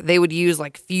feel like they would use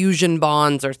like fusion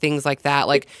bonds or things like that.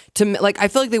 Like I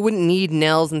feel like they wouldn't need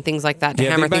nails and things like that to Yeah,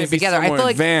 they hammer might things be together. I somewhere feel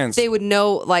like advanced. they would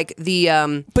know like the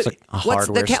like a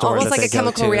hardware store almost that like they a go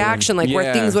chemical to. reaction, like where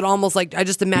Yeah. things would almost like I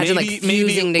just imagine like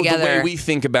fusing maybe together. the way we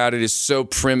think about it is so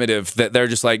primitive that they're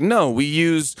just like, no, we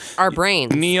use Our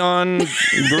brains. neon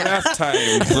graphite.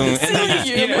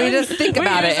 We just think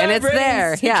about it, and it's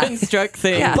there. Yeah. Construct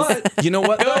things. Yeah. But you know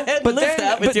what? Though? ahead and but lift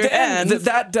that with your hands.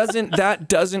 that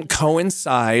doesn't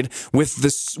coincide with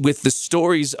the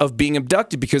stories of being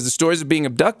abducted, because the stories of being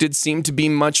abducted seem to be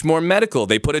much more medical.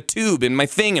 They put a tube in my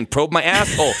thing and probed my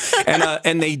asshole,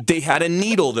 and they had a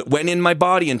needle that went in my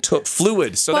body and took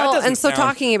fluid. So that Well, doesn't and so sound-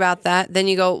 talking about that, then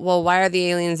you go, well, why are the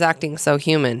aliens acting so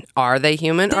human? Are they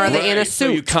human? Or are they in a Right, so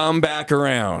you suit? come back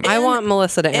around. I want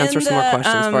Melissa to answer In some more the,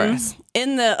 questions for us.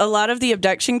 In a lot of the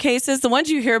abduction cases, the ones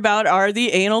you hear about are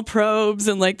the anal probes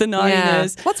and like the Yeah.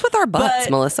 naughtiness. What's with our butts,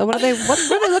 But- Melissa? What are they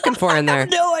looking for in I there? have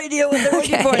no idea what they're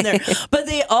looking for in there. But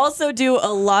they also do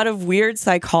a lot of weird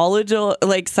psychological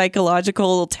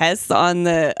tests on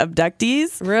the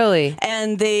abductees. Really?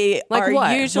 And they Like are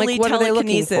what? usually Like, what are they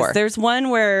looking telekinesis. for? There's one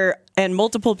where, and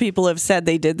multiple people have said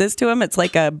they did this to him. It's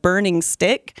like a burning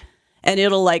stick, and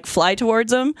it'll like fly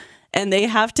towards them, and they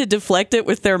have to deflect it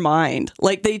with their mind.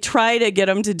 Like they try to get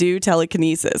them to do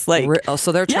telekinesis. Like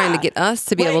So they're trying to Yeah. get us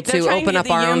to be Like, able they're to trying open get up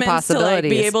the our own humans possibilities. to, like,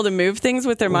 be able to move things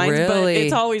with their minds, but Really?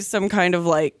 it's always some kind of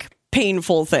like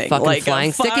painful thing, Fucking like a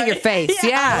flying stick in your face.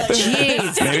 Yeah, like,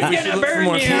 jeez. the Maybe we stick's should gonna look for burn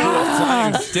more you. people with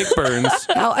flying stick burns.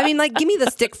 Oh, I mean, like, give me the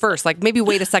stick first. Like, maybe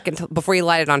wait a second before you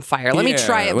light it on fire. Let me Yeah,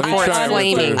 try it let me before try it's it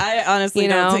flaming. first. I honestly You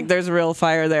don't know? think there's real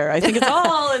fire there. I think it's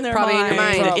all in their Probably in mind. your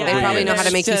mind. Probably. They probably know how to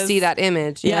It's make you just- see that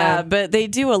image. Yeah, but they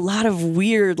do a lot of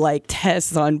weird like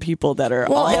tests on people that are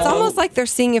Well, all it's almost like they're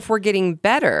seeing if we're getting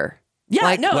better. yeah,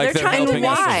 like- no, Like they're they're trying to helping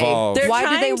us why? evolve. They're Why do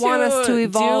they trying want us to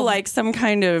evolve? Do like some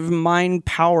kind of mind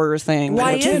power thing.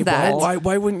 Why with is people. that? Why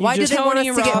wouldn't you Why do just they want us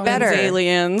Tony to get Robbins better?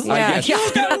 aliens. Yeah.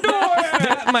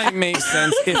 that might make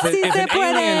sense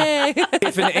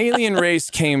if an alien race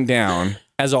came down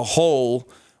as a whole,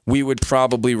 we would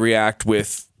probably react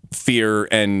with fear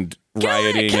and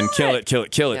rioting and kill it.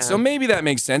 Yeah. So maybe that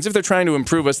makes sense. If they're trying to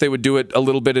improve us, they would do it a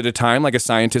little bit at a time, like a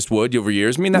scientist would over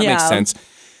years. I mean, that makes Yeah. sense.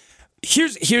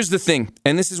 Here's the thing,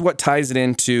 and this is what ties it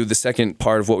into the second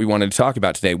part of what we wanted to talk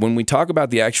about today. When we talk about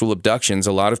the actual abductions,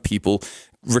 a lot of people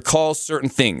recall certain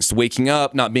things: waking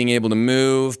up, not being able to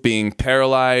move, being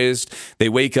paralyzed. They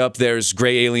wake up, there's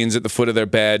gray aliens at the foot of their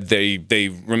bed. They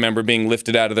remember being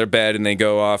lifted out of their bed, and they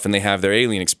go off and they have their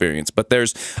alien experience. But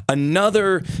there's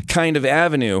another kind of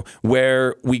avenue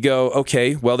where we go,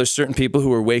 okay, well, there's certain people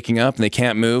who are waking up and they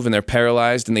can't move and they're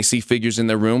paralyzed and they see figures in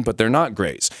their room, but they're not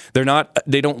grays. They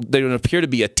don't appear to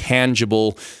be a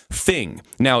tangible thing.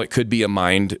 Now, it could be a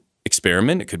mind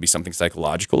experiment. It could be something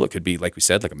psychological. It could be, like we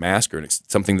said, like a mask or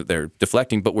something that they're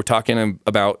deflecting. But we're talking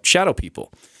about shadow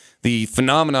people, the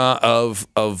phenomena of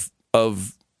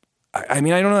I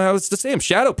mean, I don't know how else to say them.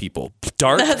 Shadow people,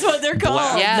 dark. That's what they're called.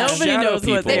 black Yeah. Nobody shadow knows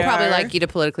people. what they They'd are. probably like you to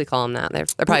politically call them that. They're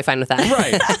probably fine with that.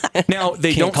 Right now, they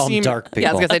Can't don't call seem them dark people. Yeah,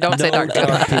 I was gonna say, don't say dark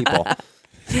people. people.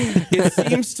 It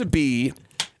seems to be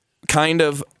kind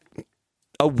of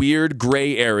a weird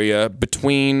gray area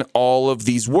between all of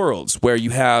these worlds, where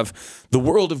you have the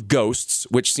world of ghosts,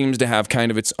 which seems to have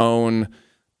kind of its own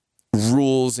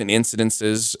rules and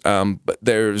incidences, but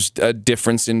there's a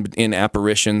difference in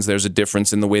apparitions. There's a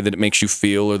difference in the way that it makes you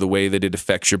feel or the way that it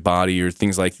affects your body or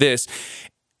things like this.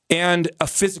 And a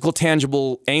physical,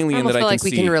 tangible I alien almost that I feel can like we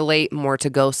see. can relate more to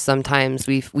ghosts sometimes.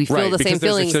 We feel Right, the same because there's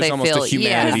feelings they almost a feel.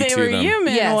 humanity Because they were to them.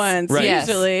 human Yes. once, Right. Yes.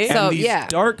 usually. So, And these yeah.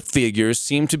 dark figures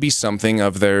seem to be something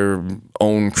of their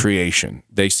own creation.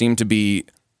 They seem to be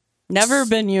Never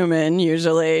been human,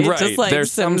 usually. Right. Just like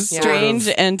There's some some sort strange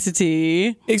of-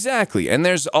 entity. exactly, and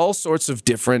there's all sorts of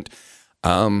different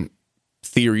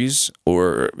theories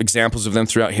or examples of them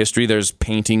throughout history. There's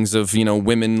paintings of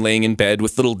women laying in bed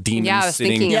with little demons Yeah, I was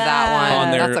sitting thinking of that one.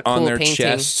 on their That's a cool on their painting.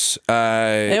 chests.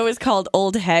 It was called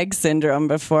old hag syndrome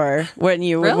before, when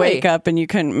you would Really? wake up and you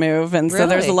couldn't move. And so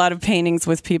there's a Really? lot of paintings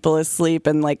with people asleep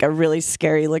and like a really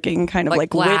scary looking kind of Like like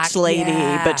black, witch lady,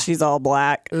 yeah. but she's all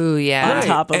black Ooh, yeah. on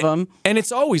top of them. and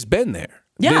it's always been there.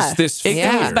 Yeah, this it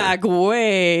fear. goes back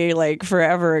way like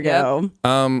forever ago.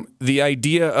 The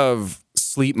idea of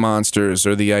sleep monsters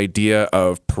or the idea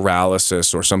of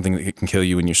paralysis or something that can kill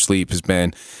you in your sleep has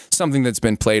been something that's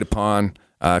been played upon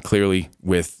clearly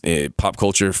with pop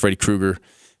culture. Freddy Krueger,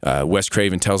 Wes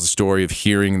Craven tells the story of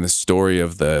hearing the story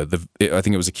of the I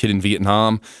think it was a kid in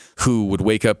Vietnam who would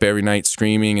wake up every night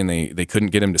screaming, and they couldn't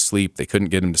get him to sleep. They couldn't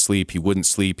get him to sleep. He wouldn't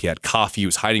sleep. He had coffee. He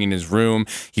was hiding in his room.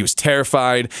 He was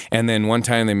terrified. And then one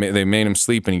time they made him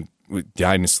sleep, and he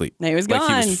died in his sleep. And he was like he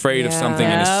gone. was afraid of something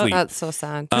in his Yeah. sleep. That's so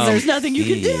sad. There's nothing you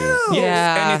can do.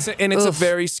 Yeah. And it's a Oof.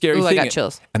 very scary Ooh, I thing. got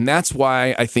chills. And that's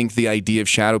why I think the idea of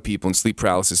shadow people and sleep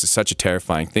paralysis is such a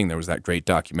terrifying thing. There was that great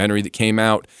documentary that came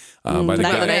out by the Night of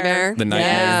guy. the Nightmare. The Nightmare.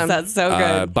 Yes, that's so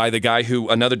good. By the guy who,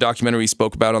 another documentary he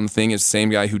spoke about on the thing is the same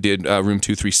guy who did Room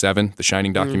 237, the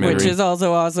Shining documentary. Which is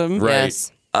also awesome. Right.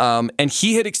 Yes. And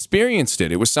he had experienced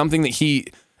it. It was something that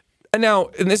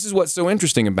and this is what's so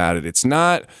interesting about it. It's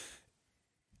not,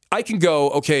 I can go,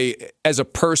 okay, as a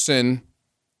person,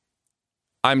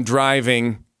 I'm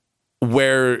driving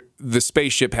where the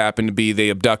spaceship happened to be. They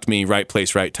abduct me, right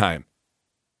place, right time.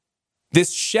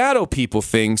 This shadow people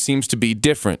thing seems to be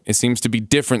different. It seems to be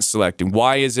different selecting.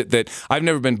 Why is it that I've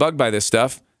never been bugged by this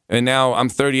stuff? And now I'm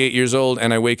 38 years old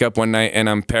and I wake up one night and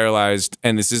I'm paralyzed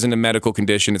and this isn't a medical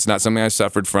condition. It's not something I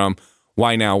suffered from.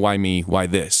 Why now? Why me? Why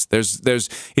this?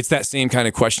 It's that same kind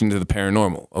of question to the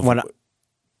paranormal.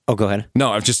 Oh, go ahead.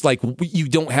 No, I'm just like, you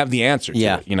don't have the answer to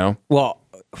it, Well,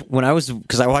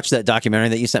 because I watched that documentary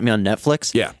that you sent me on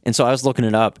Netflix. Yeah. And so I was looking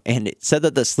it up, and it said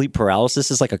that the sleep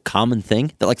paralysis is like a common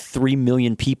thing, that like 3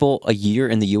 million people a year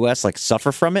in the U.S. like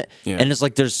suffer from it. Yeah. And it's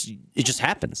like it just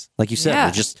happens. Like you said, Yeah.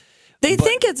 it just. They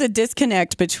think it's a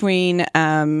disconnect between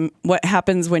what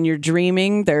happens when you're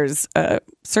dreaming. There's a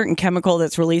certain chemical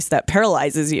that's released that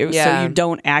paralyzes you. Yeah. So you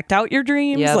don't act out your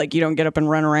dreams. Yep. Like you don't get up and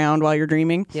run around while you're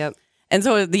dreaming. Yep. And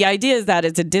so the idea is that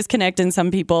it's a disconnect in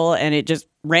some people and it just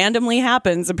randomly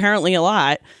happens, apparently a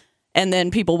lot. And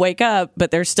then people wake up,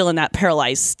 but they're still in that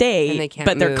paralyzed state. And they can't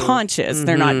but they're move. conscious.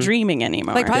 They're not dreaming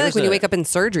anymore. Like probably like when a- you wake up in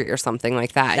surgery or something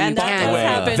like that. and you that can't. does Well,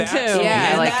 happen that's- too. Yeah,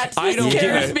 And like, that I don't give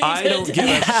scares me I don't to give a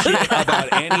death. shit about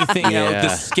anything else. Yeah.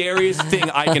 The scariest thing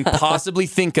I can possibly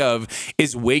think of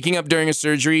is waking up during a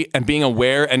surgery and being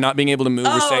aware and not being able to move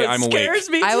or say it I'm awake. scares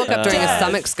me I to woke up during a death.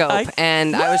 stomach scope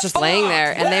and I was just laying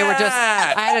there and they were just,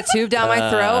 I had a tube down my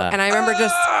throat and I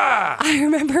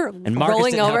remember And Marcus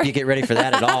rolling didn't over. help you get ready for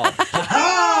that at all.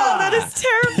 That is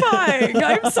terrifying.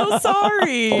 I'm so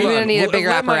sorry. You're gonna need a bigger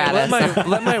let apparatus.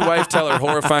 let my wife tell her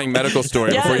horrifying medical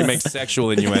story before you Yes. make sexual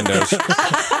innuendos.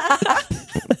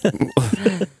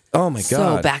 Oh my god!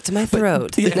 So back to my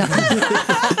throat.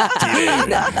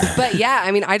 But yeah,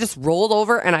 I mean, I just rolled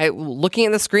over and I looking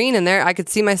at the screen and there I could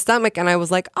see my stomach and I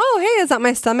was like, "Oh, hey, is that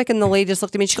my stomach?" And the lady just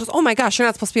looked at me. And she goes, "Oh my gosh, you're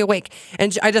not supposed to be awake."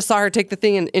 And I just saw her take the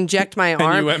thing and inject my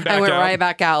arm. went back I went out? right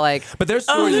back out. Like, But there's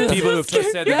stories of people who've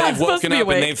just said You're that not they've supposed to woken be up and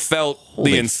awake. they've felt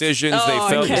the incisions, they Oh,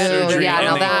 felt the okay. surgery, Yeah,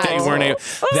 now and they weren't able.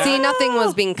 see, nothing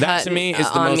was being cut. That to me is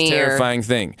the on most me or- terrifying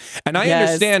thing. And I Yes.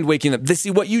 understand waking up.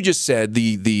 See what you just said,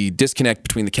 the disconnect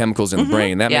between the chemicals in the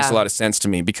brain. That makes Yeah. a lot of sense to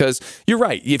me because you're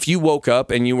right. If you woke up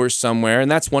and you were somewhere,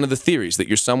 and that's one of the theories that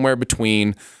you're somewhere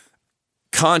between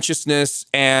consciousness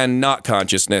and not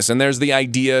consciousness. And there's the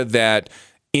idea that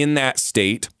in that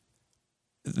state,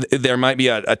 there might be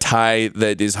a tie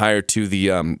that is higher to the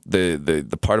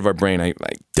part of our brain. I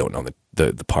don't know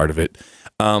the part of it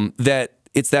that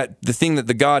it's the thing that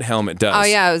the God helmet does. Oh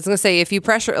yeah, I was gonna say if you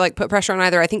put pressure on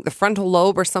either, I think the frontal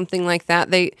lobe or something like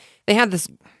that. They had this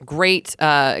great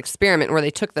experiment where they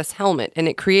took this helmet and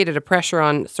it created a pressure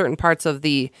on certain parts of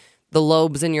the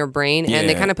lobes in your brain, and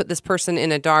they kind of put this person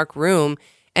in a dark room,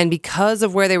 and because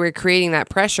of where they were creating that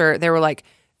pressure, they were like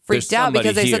freaked out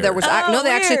because they said there was they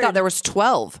actually thought there was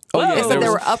 12. They said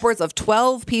there were upwards of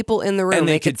 12 people in the room, and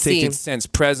they could sense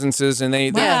presences, and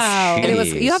they wow. And it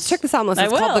was, you have to check this out, Melissa.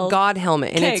 It's called the God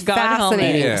helmet, and it's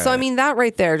fascinating. Yeah. So I mean, that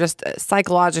right there, just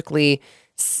psychologically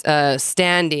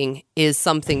standing is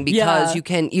something because you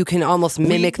can almost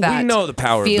mimic that. We know the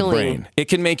power feeling. of the brain. It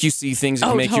can make you see things. It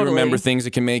can make you remember things.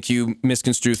 It can make you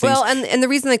misconstrue things. Well, and the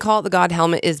reason they call it the God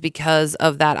helmet is because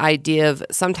of that idea of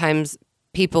sometimes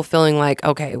people feeling like,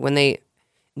 okay, when they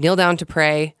kneel down to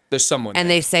pray, there's someone and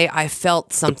there. they say, I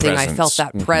felt something, I felt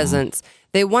that presence.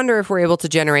 They wonder if we're able to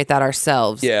generate that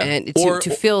ourselves and to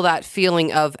feel that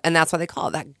feeling of, and that's why they call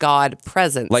it that God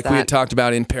presence. Like we had talked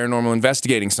about in paranormal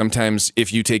investigating, sometimes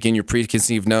if you take in your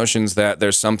preconceived notions that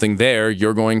there's something there,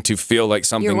 you're going to feel like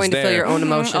something's there. You're going to feel your own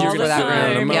emotions. You're going to feel your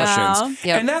own emotions.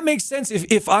 Yeah. And that makes sense.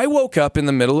 If I woke up in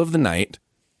the middle of the night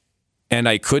and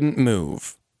I couldn't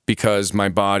move because my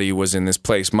body was in this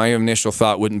place, my initial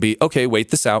thought wouldn't be, okay, wait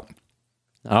this out.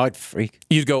 Oh, I'd freak.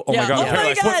 You'd go, oh my God, Oh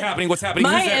my God. What's happening? What's happening?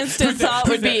 My instant thought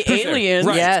would be aliens.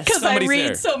 Right. Yes. Because I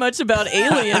read so much about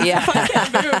aliens. Yeah. If I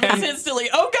can't move, it's instantly,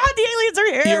 oh God, the aliens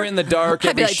are here. You're in the dark,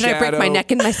 I'd be every like, did I break my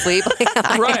neck in my sleep?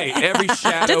 Right. Every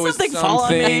shadow Did is something fall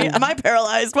on me? Am I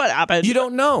paralyzed? What happened? You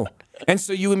don't know. And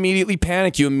so you immediately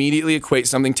panic. You immediately equate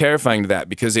something terrifying to that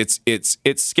because it's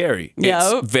scary.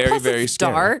 Yeah. It's very, Plus very it's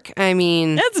scary. dark. I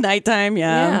mean, It's nighttime,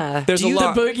 yeah. There's a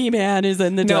lot. The boogeyman is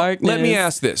in the darkness. Let me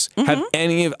ask this. Have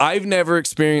I've never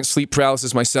experienced sleep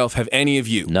paralysis myself. Have any of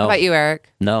you? No. how about you,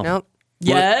 Eric? No. Nope.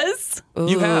 Yes.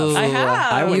 You have. I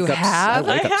have. I wake You up, have?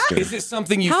 I wake I up have. scared. Is it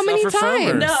something you How many suffer from?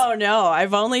 Or? times? No,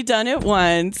 I've only done it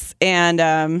once, and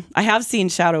I have seen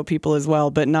shadow people as well,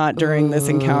 but not during this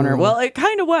encounter. Well, it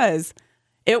kind of was.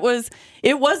 It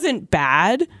wasn't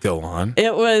bad. Go on.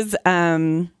 It was.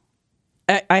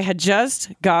 I had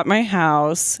just got my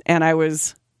house, and I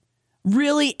was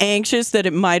really anxious that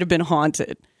it might have been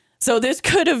haunted. So this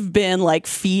could have been like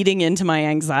feeding into my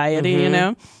anxiety, you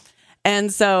know.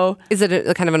 And so, Is it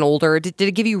a kind of an older? Did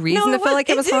it give you reason to feel like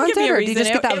it was didn't give haunted, me a or did you reason.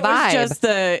 just get that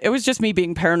vibe? It was just me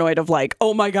being paranoid of like,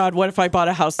 oh my God, what if I bought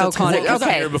a house that's haunted?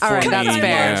 Okay, all right, that's I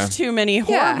fair. watched too many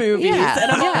horror Yeah, movies, yeah,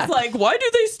 and I'm yeah. always like, why do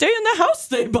they stay in the house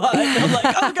they bought? And I'm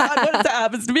like, oh God, what if that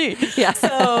happens to me? Yeah.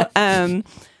 So,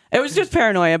 it was just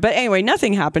paranoia. But anyway,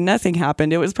 nothing happened.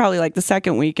 It was probably like the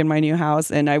second week in my new house,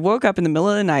 and I woke up in the middle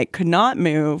of the night, could not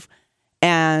move,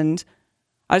 and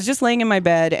I was just laying in my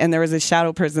bed, and there was a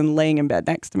shadow person laying in bed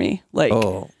next to me, like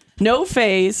no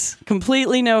face,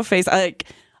 completely no face.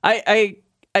 I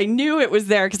knew it was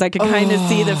there because I could kind of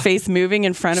see the face moving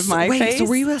in front of my face. So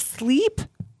were you asleep?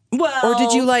 Well, Or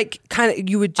did you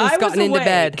you had just gotten into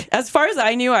bed? As far as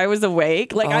I knew, I was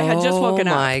awake. Like I had just woken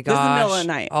up. Oh my This is the middle gosh. of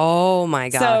the night. Oh my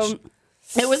gosh.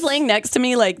 So it was laying next to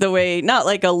me, like the way, not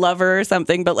like a lover or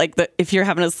something, but like if you're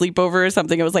having a sleepover or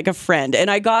something, it was like a friend. And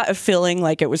I got a feeling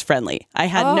like it was friendly. I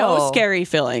had no Oh. scary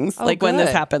feelings when this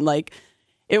good. happened. Like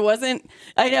it wasn't,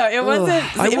 I know, it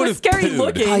wasn't, I it was would've scary pooed.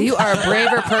 looking. Oh, you are a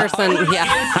braver person.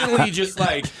 Yeah. Instantly just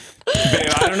like, babe,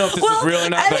 I don't know if this is real or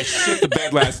not, but I shit the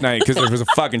bed last night because there was a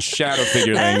fucking shadow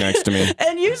figure laying next to me.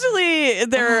 And usually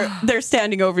they're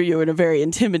standing over you in a very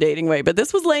intimidating way, but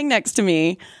this was laying next to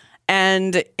me,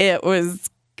 and it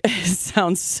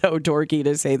sounds so dorky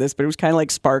to say this, but it was kind of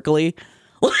like sparkly.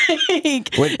 It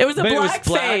was a but it was black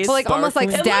black, face. So like almost like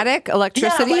static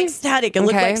electricity. Yeah, like static. It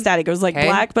looked Okay. like static. It was like Okay.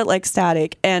 black, but like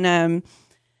static. And then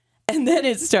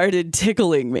it started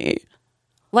tickling me.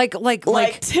 Like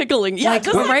Tickling. Yeah, like,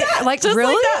 just like right- that. like, just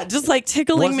really? like that. Just like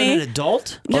tickling Was me. it an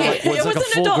adult? Or Yeah, like, was it like was a an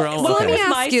full adult. grown? Well, let me it was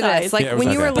my ask you this: size. like Yeah, it was when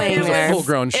like you were that. laying It was a there,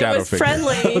 full-grown shadow it was figure.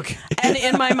 friendly. And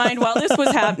in my mind, while this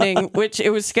was happening, which it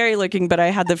was scary looking, but I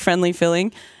had the friendly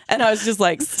feeling, and I was just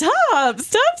like, stop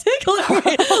tickling me.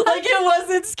 Like it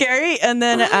wasn't scary. And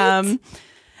then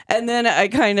I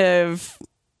kind of,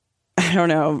 I don't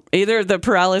know, either the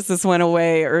paralysis went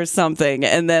away or something.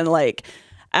 And then like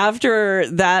after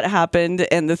that happened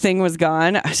and the thing was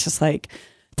gone, I was just like,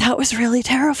 that was really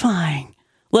terrifying.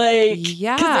 Like,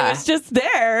 Yeah. because it was just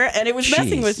there and it was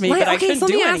messing with me, Like, but I okay, couldn't so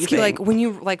let do me ask anything. you, like, when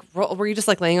you were you just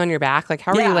like laying on your back? Like,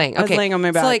 how were Yeah, you laying? I was Okay, laying on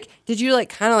my back. So, like, did you like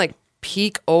kind of like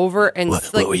peek over and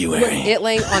What like were you was wearing? it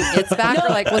laying on its back or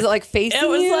like was it like facing It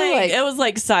was you? it was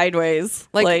like sideways,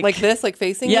 like this, like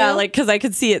facing you? yeah, like because I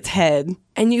could see its head.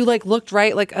 And you like looked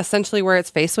right, like essentially where its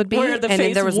face would be, Where the and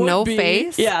face there was would no be.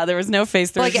 face. Yeah, there was no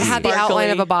face. There Like it was had the outline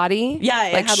of a body. Yeah,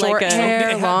 it like had short like a- hair, Did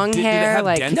it have- long did it hair. have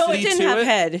Like density? No, it didn't to have it?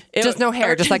 head. Just no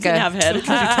hair, or just it like didn't a- have head.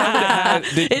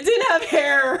 It didn't have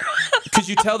hair. Could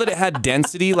you tell that it had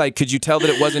density? Like, could you tell that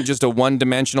it wasn't just a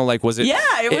one-dimensional? Like, was it? Yeah,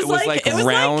 it was like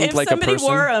round, if like a somebody person.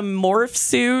 wore a morph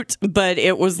suit, but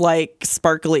it was like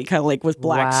sparkly, kind of like with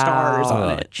black stars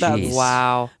on it. jeez.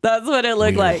 wow. That's what it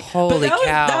looked like. Holy but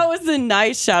cow. that was the nice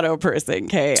shadow person.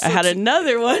 Okay, I had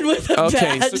another one with a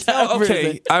Okay, bad shadow okay.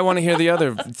 person. I want to hear the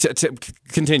other.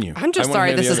 Continue. I'm just I wanna sorry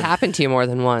hear this the has other. happened to you more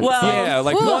than once. Well, Yeah,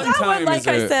 like well, one that time one, like is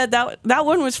I a- said, that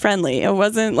one was friendly. It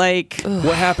wasn't like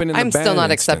What happened in I'm the bad still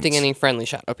not instance? accepting any friendly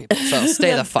shadow people, so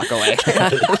stay the fuck away.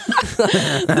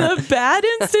 the bad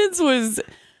instance was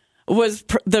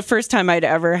the first time I'd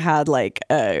ever had like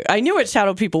I knew what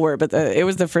shadow people were, but it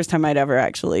was the first time I'd ever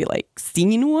actually like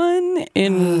seen one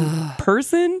in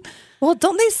person. Well,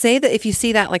 don't they say that if you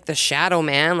see that, like the shadow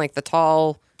man, like the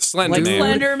tall, Slender Like man.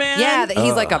 Slender Man. yeah, that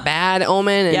he's like a bad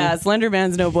omen? And, Yeah, Slender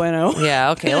Man's no bueno.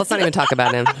 yeah. Okay, let's not even talk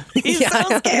about him. He's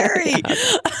so scary.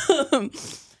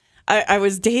 I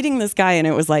was dating this guy, and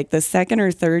it was like the second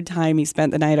or third time he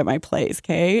spent the night at my place.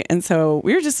 Okay. And so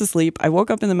we were just asleep. I woke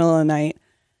up in the middle of the night,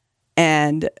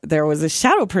 and there was a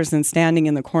shadow person standing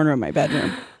in the corner of my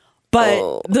bedroom.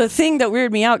 But the thing that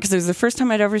weirded me out, because it was the first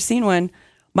time I'd ever seen one,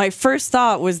 my first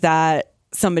thought was that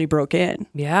somebody broke in.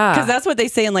 Yeah. Because that's what they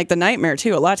say in like the nightmare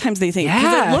too. A lot of times they think, because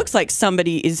Yeah. it looks like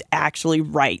somebody is actually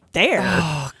right there.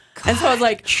 And so I was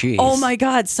like, Jeez. oh my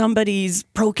God, somebody's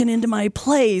broken into my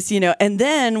place, And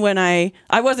then when I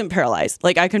wasn't paralyzed,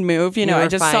 like I could move, You I were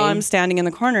just saw fine. him standing in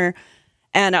the corner,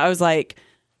 and I was like,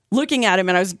 looking at him,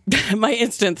 and I was my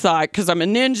instant thought, because I'm a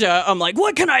ninja, I'm like,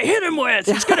 what can I hit him with?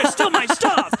 He's gonna steal my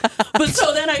stuff. But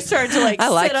so then I started to like I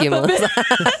like sit you, up a bit.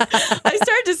 Melissa. I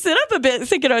started to sit up a bit,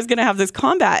 thinking I was gonna have this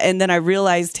combat, and then I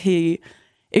realized he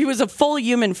was a full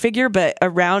human figure, but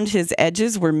around his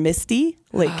edges were misty,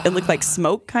 like it looked like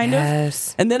smoke, kind Yes.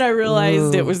 of. And then I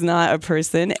realized it was not a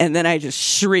person, and then I just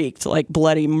shrieked like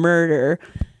bloody murder.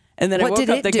 And then I What woke did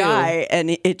up it the do? guy,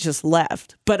 and it just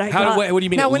left. But What do you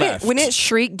mean Now, it when left? it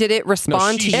shrieked, did it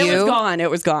respond she- to it you? was gone. It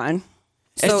was gone.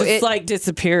 So It's just it- like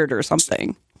disappeared or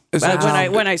something. Is But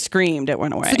that- when I screamed, it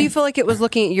went away. So do you feel like it was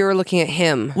you were looking at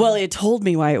him? Well, it told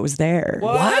me why it was there.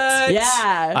 What?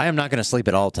 Yeah. I am not going to sleep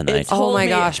at all tonight. It's- Oh told my me-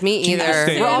 gosh, me either.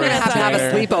 stay We're all over gonna have to have a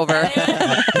there?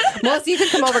 sleepover. Melissa, you can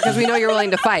come over because we know you're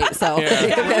willing to fight. So.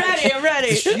 I'm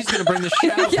ready. She's going to bring the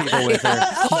shadow people with her.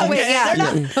 Oh wait,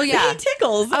 yeah. Oh yeah. He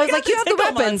tickles. I was like, you have the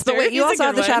weapons, but wait, you also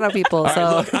have the shadow people. All right,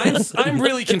 So look, I'm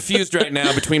really confused right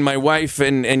now between my wife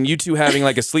and you two having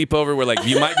like a sleepover where like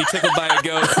you might be tickled by a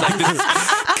ghost. Like this is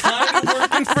kind of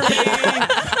working for me.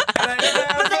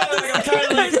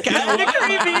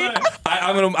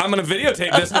 I'm gonna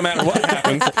videotape this no matter what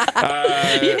happens.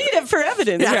 You need it for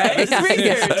evidence, right? It's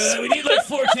research. We need like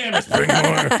 4 cameras. Bring more.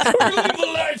 We're gonna leave the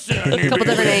lights on. a couple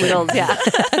different angles. Yeah.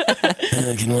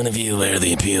 Can one of you wear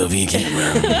the POV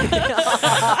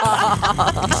camera?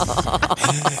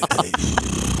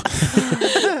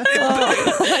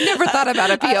 I never thought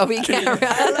about a POV camera.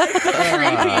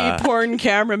 Creepy porn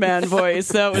cameraman voice.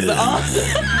 That was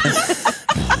awesome.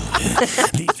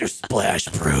 These are splash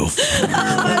proof.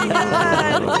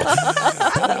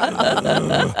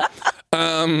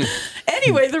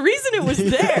 Anyway, the reason it was there.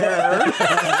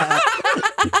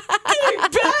 Getting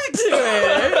back to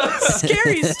it.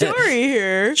 Scary story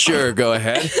here. Sure, go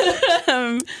ahead.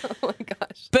 Oh my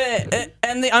gosh. But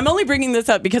I'm only bringing this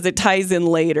up because it ties in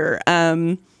later.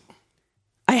 I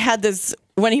had this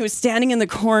when he was standing in the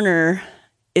corner.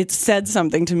 It said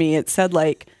something to me. It said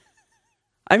like,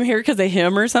 "I'm here because of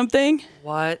him" or something.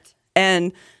 What?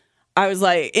 And I was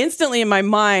like, instantly in my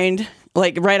mind,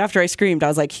 like right after I screamed, I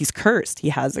was like, he's cursed. He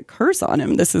has a curse on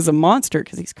him. This is a monster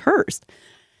because he's cursed.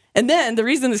 And then the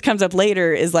reason this comes up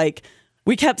later is like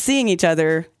we kept seeing each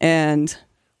other, and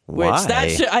which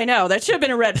Why? I know that should have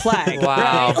been a red flag.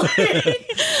 Wow. Right?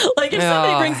 Like if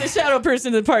somebody Oh. brings a shadow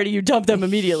person to the party, you dump them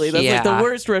immediately. That's like Yeah. the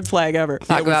worst red flag ever.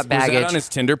 Talk about Was that baggage. on his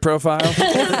Tinder profile?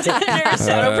 There's a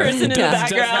shadow person in the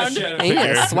background. You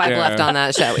need to swipe left on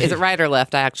that show. Is it right or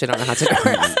left? I actually don't know how to do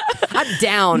it. Not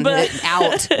down,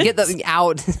 out. Get the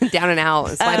out, down and out.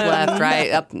 Swipe left,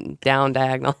 right, up, down,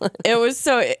 diagonal. It was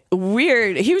so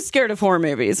weird. He was scared of horror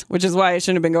movies, which is why I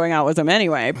shouldn't have been going out with him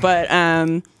anyway. But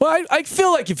well, I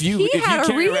feel like if you had a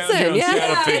carry around your own reason, yeah.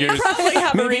 shadow figures, probably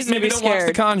have a reason maybe to be don't watch The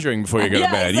scared. Conjuring before you go to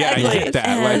Yeah, bed. exactly. Yeah, I get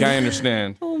that. Like I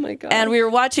understand. Oh my god. And we were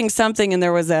watching something, and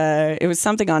it was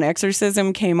something on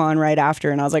exorcism came on right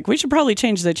after, and I was like, we should probably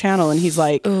change the channel. And he's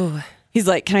like,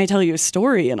 can I tell you a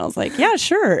story? And I was like, yeah,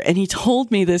 sure. And he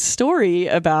told me this story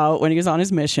about when he was on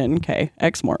his mission. Okay,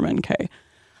 ex-Mormon. Okay.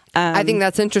 I think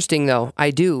that's interesting, though.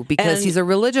 I do, because And- he's a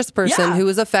religious person Yeah. who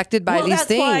is affected by Well, these that's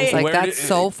things. why- Like Where that's did-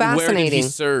 so Where did he fascinating.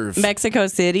 serve? Mexico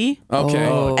City. Okay.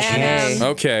 And,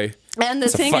 Okay. and the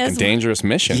It's a thing fucking is, dangerous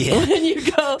mission. when you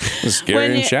go, Scary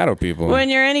when and you- shadow people. when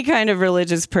you're any kind of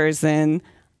religious person,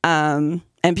 and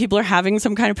people are having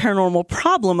some kind of paranormal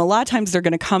problem, a lot of times they're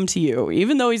going to come to you,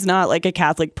 even though he's not like a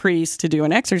Catholic priest to do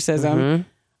an exorcism.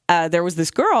 There was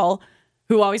this girl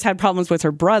who always had problems with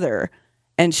her brother.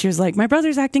 And she was like, my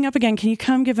brother's acting up again. Can you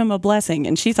come give him a blessing?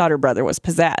 And she thought her brother was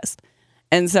possessed.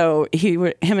 And so him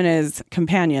and his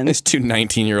companion. These two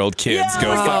 19-year-old kids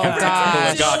go Oh, fucking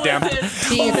gosh. goddamn.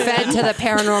 Being fed to the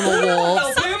paranormal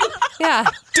wolves. Yeah.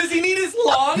 Does he need his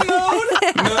lawn mowed?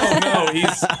 no,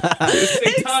 he's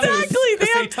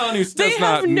Exactly. They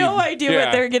have no idea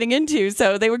what they're getting into.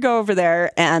 So they would go over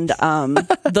there, and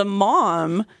the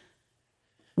mom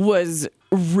was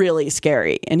really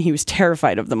scary, and he was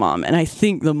terrified of the mom. And I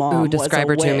think the mom describe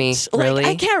was a her to me. witch. Really?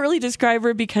 I can't really describe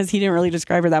her because he didn't really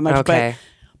describe her that much. Okay.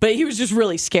 But he was just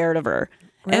really scared of her.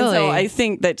 And so Really? I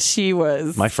think that she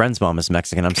was. My friend's mom is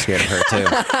Mexican. I'm scared of her too.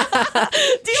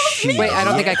 Wait, I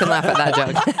don't think I can laugh at that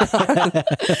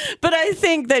joke. But I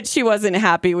think that she wasn't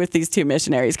happy with these two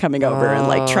missionaries coming over and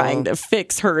like trying to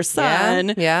fix her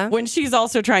son. yeah. When she's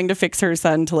also trying to fix her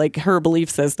son to like her belief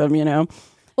system, you know.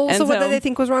 Well, And so what so- did they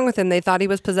think was wrong with him? They thought he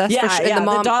was possessed. Yeah, for sure. yeah. And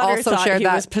the mom daughter also thought shared he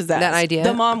was that possessed. that idea.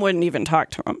 The mom wouldn't even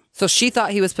talk to him. So she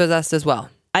thought he was possessed as well.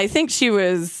 I think she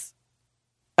was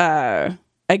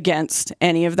against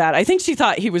any of that. I think she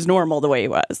thought he was normal the way he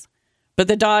was, but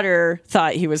the daughter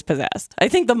thought he was possessed. I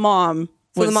think the mom.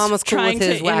 So the mom was cool trying with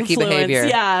his to wacky influence- behavior.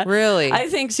 Yeah, Really? I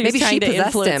think she was Maybe trying she to possessed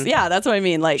influence. him. Yeah, that's what I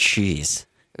mean. Like Jeez.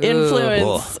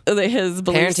 influence his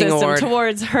belief Parenting system award.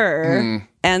 towards her.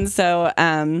 And so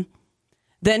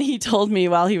then he told me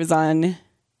while he was on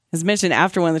his mission,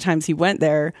 after one of the times he went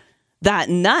there, that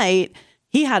night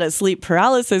he had a sleep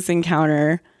paralysis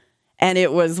encounter, and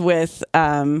it was with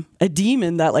a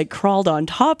demon that like crawled on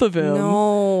top of him.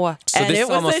 No. So And this it is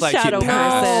was almost a like he shadow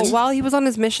passed. person. While he was on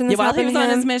his mission, this While he happened was to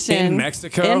on his him? mission In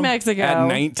Mexico? In Mexico At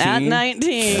 19? At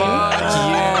 19.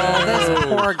 Oh, this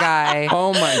poor guy.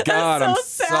 Oh my God, I'm so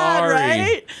sad, sorry.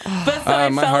 right? But so I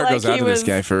My felt heart like goes out he to was, this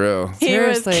guy for real. He was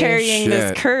Seriously. carrying this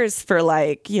Shit. curse for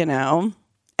like,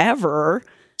 ever.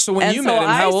 So when And you so met him,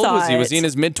 I how old was saw he? Was it. he in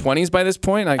his mid-20s by this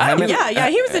point? Like, how many- Yeah,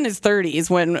 he was in his 30s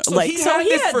when So he had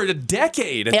this for a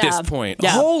decade at this point. Yeah.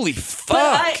 Holy But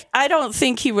fuck. I don't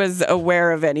think he was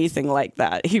aware of anything like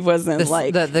that. He wasn't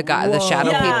The guy, the shadow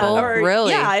Yeah, people. or-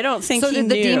 Really? yeah, I don't think so. he Did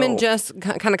the knew. demon just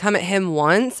kind of come at him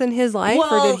once in his life,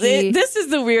 Well, or did he? this is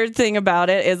the weird thing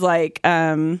about it is like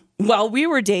while we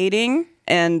were dating,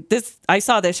 and I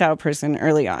saw this shadow person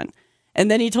early on,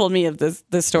 and then he told me of this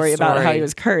story about how story. he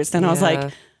was cursed, and I was Yeah.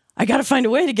 like, I got to find a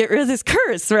way to get rid of this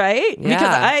curse, right? Because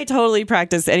Yeah. I totally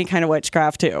practice any kind of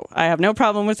witchcraft too. I have no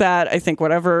problem with that. I think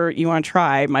whatever you want to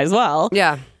try, might as well.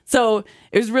 yeah. So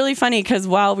it was really funny because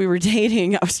while we were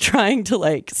dating, I was trying to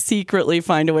like secretly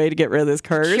find a way to get rid of this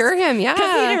curse. Cure him, yeah.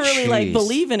 Because he didn't really like Jeez.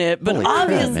 believe in it, but Holy crap,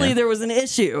 obviously man. there was an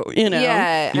issue, you know?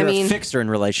 Yeah, You're I mean, a fixer in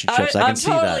relationships. I I'm can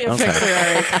see totally that. a fixer,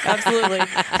 Eric. Absolutely.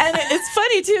 And it's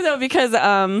funny too, though, because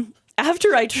after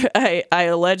I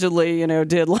allegedly,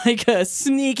 did like a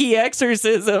sneaky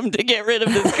exorcism to get rid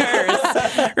of this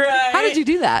curse, right? how did you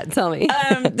do that? Tell me.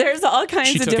 There's all kinds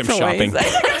She of took him different shopping. ways.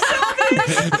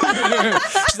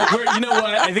 She's like, you know what?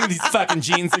 I think these fucking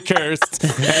jeans are cursed.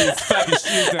 And these fucking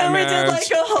shoes don't And we did match.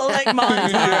 like a whole like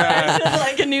montage of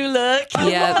like a new look.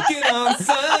 Yeah. Walking on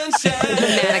sunshine.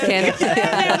 Mannequin.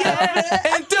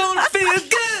 And don't feel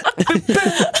good.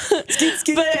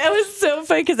 But it was so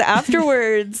funny because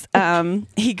afterwards,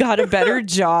 he got a better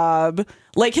job.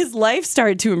 Like his life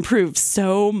started to improve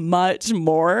so much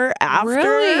more after.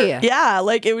 Really? Yeah,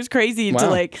 like it was crazy to Wow.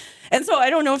 like. And so I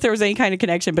don't know if there was any kind of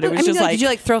connection, but it was I mean, just like, did you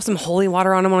like throw some holy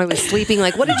water on him when he was sleeping?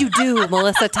 Like, what did you do,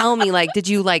 Melissa? Tell me. Like, did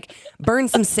you like burn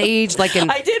some sage? Like,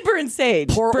 I did burn sage.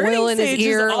 Pour Burning oil in his sage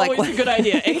ear, is like, always what? a good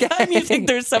idea. Anytime you think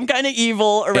there's some kind of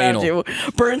evil around Anal. you,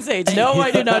 burn sage. No,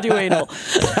 I did not do anal.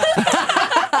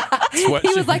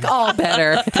 He was like, all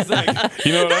better.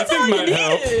 You know what I think might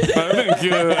help? I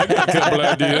think I got a couple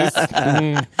ideas.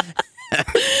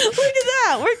 Look at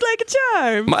that. Worked like a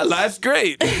charm. My life's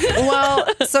great. Well,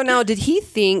 so now did he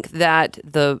think that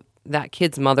that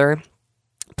kid's mother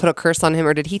put a curse on him,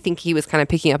 or did he think he was kind of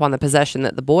picking up on the possession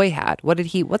that the boy had?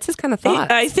 What's his kind of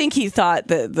thought? I think he thought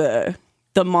that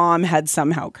the mom had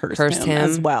somehow cursed him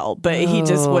as well, but he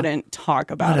just wouldn't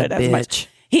talk about it as much.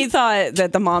 He thought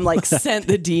that the mom like sent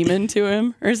the demon to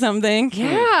him or something.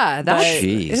 Yeah, that's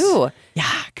Jeez. ew. Yeah,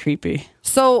 creepy.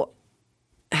 So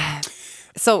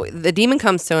the demon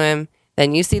comes to him,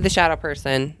 then you see the shadow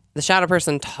person. The shadow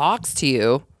person talks to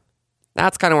you.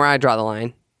 That's kind of where I draw the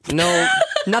line. No,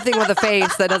 nothing with a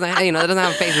face that doesn't, that doesn't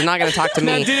have a face is not going to talk to me.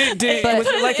 Now, was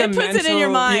it like It puts it in your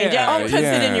mind. Yeah, puts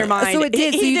it in your mind. So it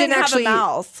did. So He you didn't actually have a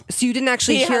mouth. So you didn't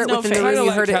actually He hear has it no within the face. room.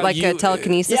 You Kinda heard like it how like a you-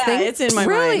 telekinesis Yeah, thing. it's in my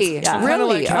really? mind. Yeah. Kind of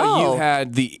Really? like how Oh. you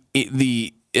had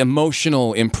the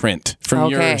emotional imprint from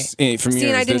yours. From See, yours.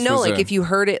 and I didn't This know, was like, if you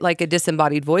heard it, like a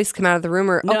disembodied voice come out of the room,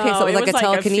 or No, okay, so it was like a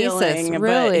telekinesis. feeling, but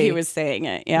really? he was saying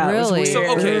it. Yeah, Really? it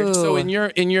was weird. So in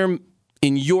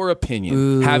your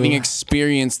opinion, having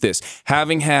experienced this,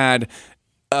 having had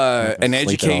an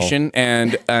education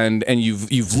and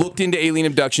you've looked into alien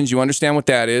abductions, you understand what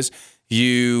that is.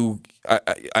 You're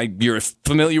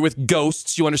familiar with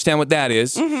ghosts, you understand what that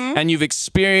is, and you've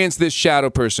experienced this shadow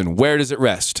person. Where does it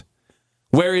rest?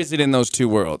 Where is it in those two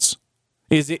worlds?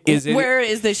 Is it Where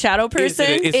is the shadow person?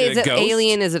 Is Is a it ghost?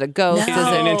 alien? Is it a ghost? Is it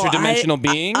an interdimensional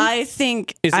being? I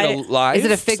think. Is it alive? Is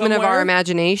it a figment of our somewhere?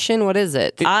 imagination? What is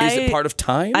it? Is it part of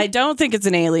time? I don't think it's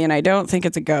an alien. I don't think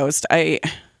it's a ghost.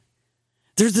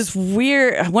 There's this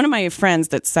weird. One of my friends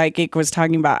that's psychic was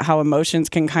talking about how emotions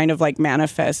can kind of like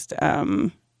manifest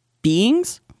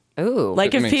beings. Ooh.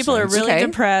 Like That if makes people sense. are really Okay.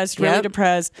 depressed, Yep.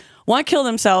 want to kill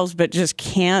themselves but just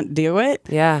can't do it.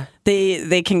 Yeah.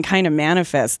 They can kind of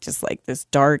manifest just like this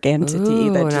dark entity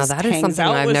Ooh, that now just that is hangs something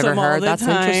out I've with never them all heard. the That's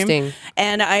time. interesting.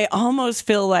 And I almost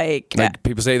feel like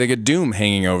people say they get doom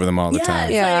hanging over them all the time.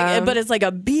 it's Yeah. like, but it's like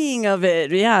a being of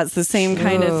it. Yeah, it's the same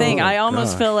kind of thing. I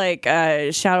almost feel like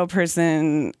a shadow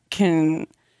person can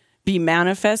be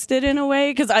manifested in a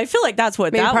way because I feel like that's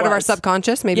what Maybe that part of our was.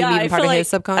 subconscious. Maybe even part of his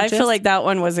subconscious. I feel like that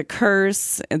one was a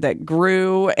curse that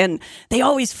grew, and they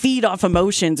always feed off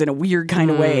emotions in a weird kind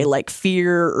of way, like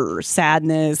fear or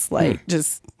sadness, like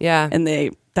just Yeah. And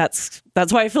that's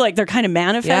why I feel like they're kind of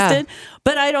manifested.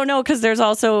 But I don't know because there's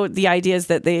also the ideas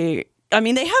that they have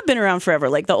been around forever,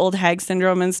 like the old hag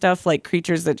syndrome and stuff, like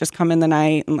creatures that just come in the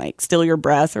night and like steal your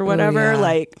breath or whatever, yeah.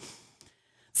 like.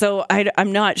 So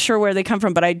I'm not sure where they come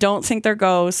from, but I don't think they're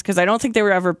ghosts because I don't think they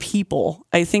were ever people.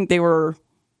 I think they were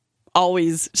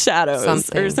always shadows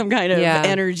Something. or some kind of Yeah.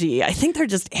 energy. I think they're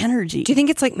just energy. Do you think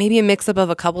it's like maybe a mix up of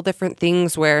a couple different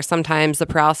things where sometimes the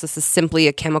paralysis is simply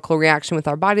a chemical reaction with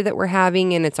our body that we're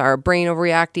having and it's our brain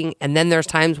overreacting? And then there's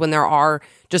times when there are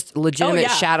just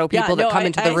legitimate shadow people that come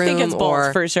into the room. I think it's both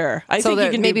or for sure. I so think you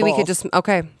that can maybe do we both. could just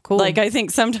okay, cool. Like I think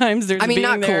sometimes there's. I mean, being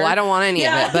not there. cool. I don't want any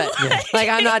Yeah. of it, but like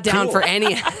I'm not down for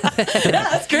any.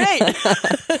 That's great.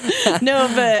 No,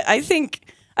 but I think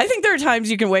there are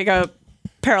times you can wake up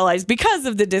paralyzed because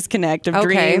of the disconnect of Okay.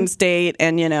 dream state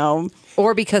and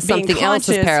Or because being something else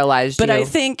has conscious. paralyzed but you.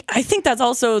 I think that's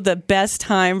also the best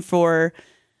time for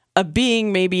a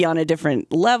being maybe on a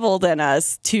different level than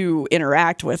us to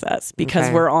interact with us because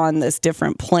Okay. we're on this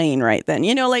different plane right then.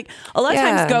 Like a lot of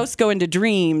Yeah. times ghosts go into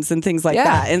dreams and things like Yeah.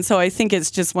 that. And so I think it's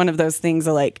just one of those things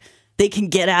that like they can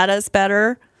get at us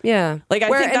better. Yeah. Like I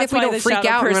Where- think and that's if we why don't the freak shadow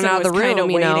out and person run out of the was kind of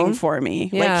room, waiting for me.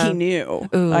 Yeah. Like he knew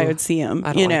Ooh. I would see him.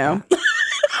 I don't like that.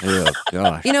 Oh,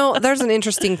 gosh. There's an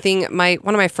interesting thing.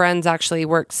 One of my friends actually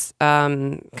works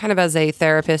kind of as a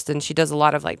therapist, and she does a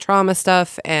lot of like trauma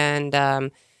stuff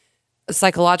and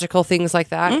psychological things like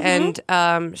that. And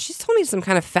she's told me some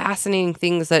kind of fascinating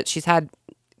things that she's had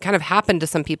kind of happen to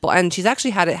some people, and she's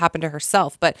actually had it happen to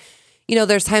herself. But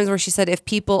there's times where she said if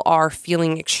people are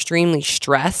feeling extremely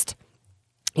stressed,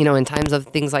 in times of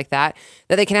things like that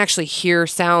they can actually hear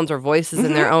sounds or voices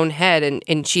in their own head.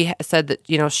 And she said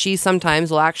that, she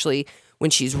sometimes will actually,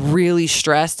 when she's really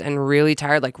stressed and really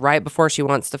tired, like right before she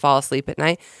wants to fall asleep at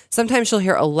night, sometimes she'll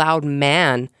hear a loud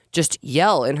man just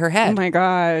yell in her head. Oh my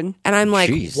God. And I'm like,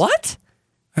 Jeez. what?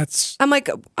 I'm like,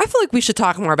 I feel like we should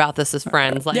talk more about this as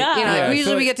friends. Like, Yeah. Yeah, I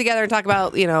usually feel we get together and talk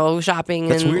about, shopping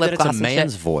That's and weird lip that it's gloss a and shit.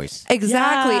 man's voice.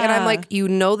 Exactly. And I'm Yeah. like,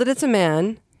 that it's a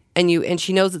man and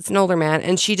she knows it's an older man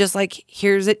and she just like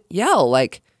hears it yell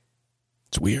like,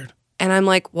 It's weird. And I'm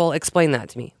like, well, explain that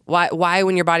to me. Why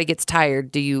when your body gets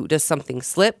tired, does something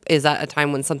slip? Is that a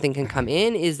time when something can come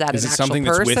in? Is that Is an it actual something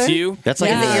person? that's with you? That's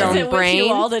like Is it your Is own it with brain?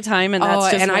 you all the time, and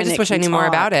that's just and I when just it wish I can knew more talk.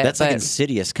 about it. That's like but-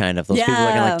 Insidious, kind of. Those people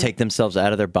that can Yeah. like take themselves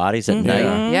out of their bodies at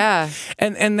night. yeah.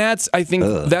 And that's, I think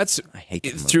that's hate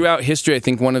that movie. throughout history. I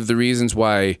think one of the reasons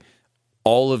why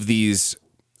all of these,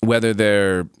 whether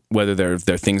they're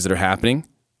things that are happening,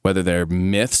 whether they're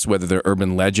myths, whether they're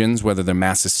urban legends, whether they're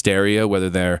mass hysteria, whether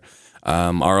they're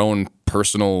our own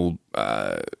personal,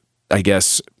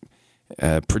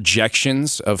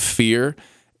 projections of fear,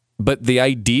 but the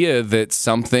idea that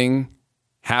something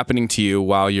happening to you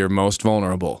while you're most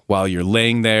vulnerable, while you're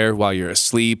laying there, while you're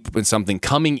asleep, and something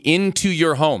coming into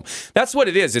your home. That's what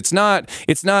it is. It's not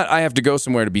I have to go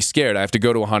somewhere to be scared. I have to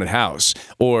go to a haunted house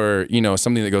or,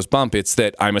 something that goes bump. It's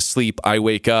that I'm asleep, I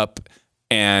wake up,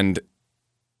 and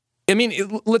I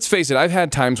mean, let's face it, I've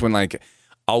had times when like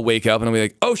I'll wake up and I'll be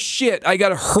like, oh shit, I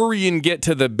gotta hurry and get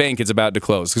to the bank. It's about to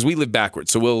close. Because we live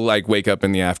backwards. So we'll like wake up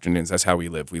in the afternoons. That's how we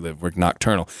live. We're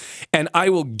nocturnal. And I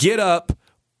will get up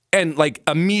and like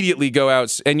immediately go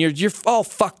out, and you're all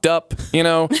fucked up,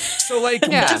 So like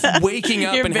just waking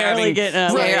up You're and barely having getting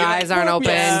up. Yeah, your eyes aren't open.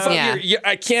 Yeah.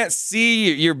 I can't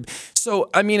see. So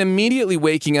I mean, immediately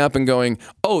waking up and going,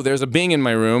 oh, there's a Bing in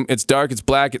my room. It's dark. It's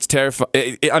black. It's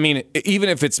terrifying. I mean, even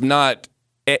if it's not,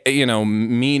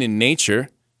 mean in nature,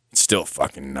 it's still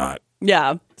fucking not.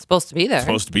 Yeah. It's supposed to be there.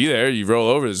 Supposed to be there. You roll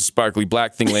over, there's a sparkly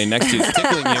black thing laying next to you,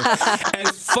 tickling you.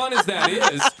 As fun as that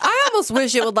is, I almost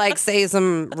wish it would like say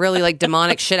some really like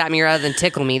demonic shit at me rather than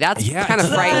tickle me. That's kind of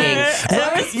frightening.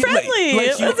 It was friendly. It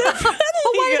was friendly.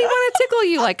 Well, why did he want to tickle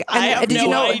you? Like, I have did you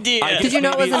no know? idea. Did you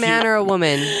know it was a man or a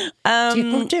woman?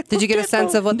 Did you get a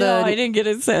sense of what the? No, I didn't get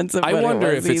a sense of. I what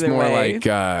wonder it was if it's either more way. like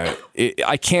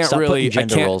I can't Stop really putting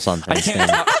gender roles on things.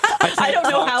 I don't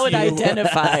know how it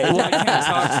identified. Well, I can't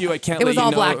talk to you. I can't. It was let you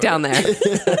all know, black down there.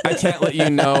 I can't let you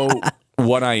know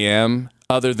what I am,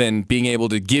 other than being able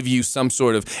to give you some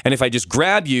sort of. And if I just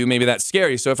grab you, maybe that's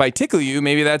scary. So if I tickle you,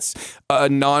 maybe that's a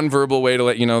nonverbal way to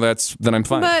let you know that I'm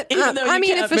fine. But Even though I you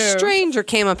mean, can't if a move. stranger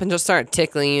came up and just started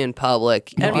tickling you in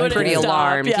public, you'd And be wouldn't pretty stop,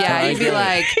 alarmed. yeah. Yeah, you'd be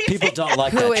like, People don't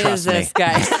like "Who that. is Trust this me.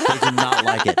 guy?" They do not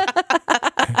like it.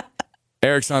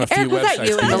 Eric's on a few Eric, was websites. that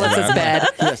you in because of Melissa's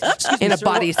that. bed in a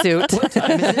bodysuit?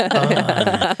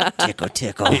 Tickle,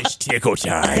 tickle. It's tickle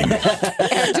time.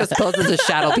 Eric just poses to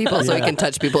shadow people so he can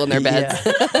touch people in their beds.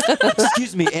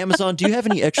 Excuse me, Amazon, do you have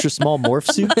any extra small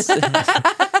morph suits?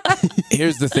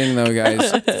 Here's the thing, though,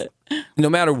 guys. No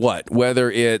matter what,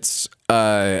 whether it's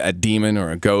a demon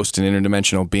or a ghost, an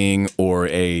interdimensional being, or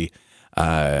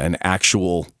an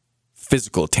actual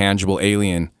physical, tangible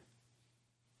alien,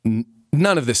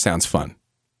 none of this sounds fun.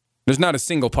 There's not a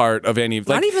single part of any.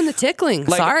 Not even the tickling.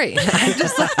 Sorry, I'm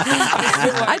just like,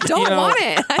 I don't want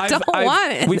it. I don't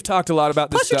want it. We've talked a lot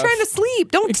about this Plus, you're stuff. trying to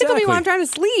sleep. Don't tickle me while I'm trying to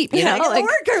sleep. You know, I gotta like,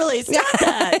 work early. Stop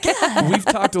that. We've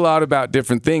talked a lot about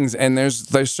different things, and there's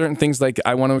certain things like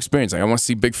I want to experience. Like I want to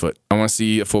see Bigfoot. I want to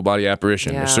see a full body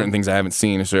apparition. Yeah. There's certain things I haven't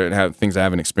seen. There's certain things I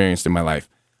haven't experienced in my life.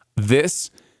 This,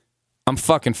 I'm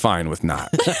fucking fine with not.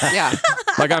 yeah,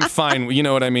 Like I'm fine. You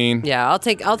know what I mean? yeah. I'll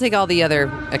take all the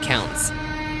other accounts.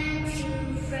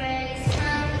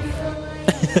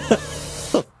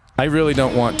 I really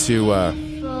don't want to.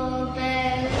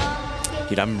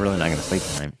 Dude, I'm really not going to sleep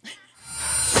tonight.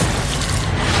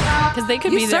 Because they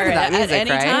could You be there started that at music,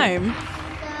 any right? time.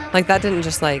 Like that didn't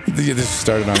just like. This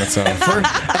started on its own. At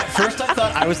first, I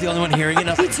thought I was the only one hearing it.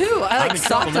 I was Me like, too. I I'm like in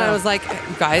stopped trouble and I now. was like,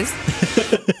 guys,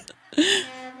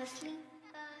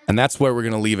 And that's where we're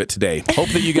going to leave it today. Hope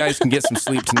that you guys can get some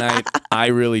sleep tonight. I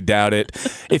really doubt it.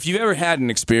 If you've ever had an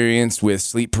experience with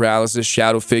sleep paralysis,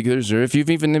 shadow figures, or if you've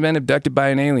even been abducted by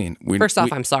an alien, first off,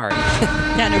 I'm sorry.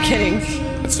 Yeah, no kidding.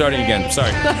 It's starting again.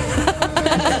 Sorry. No,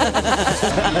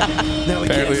 we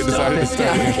Apparently it can't stop decided to it.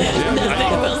 start again. I'm not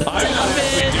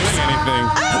actually doing anything.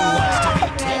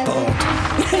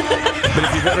 But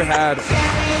if you've ever had...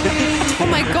 Oh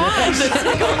my gosh,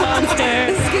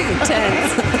 Downstairs. this is getting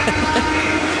intense.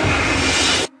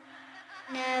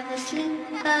 Never sleep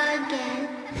again.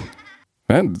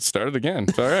 And it started again.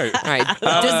 It's all right. All right,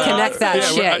 disconnect that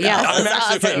shit. Yeah. I'm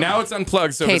actually, okay, now it's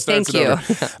unplugged, so Okay, it starts thank it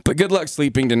over. But good luck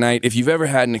sleeping tonight. If you've ever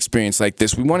had an experience like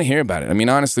this, we want to hear about it. I mean,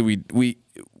 honestly, we've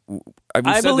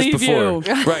I said believe this before.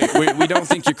 you. Right. We don't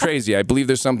think you're crazy. I believe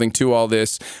there's something to all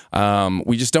this.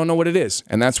 We just don't know what it is.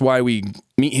 And that's why we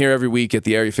meet here every week at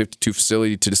the Area 52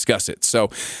 facility to discuss it. So,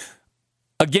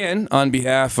 again, on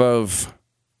behalf of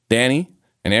Danny,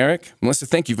 and Eric. Melissa,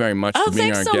 thank you very much for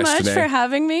being thanks our so guest much today. for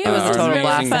having me. It was a Our total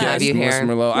blast amazing to have guest, you Melissa here.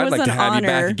 Merlot. I'd was like to an have you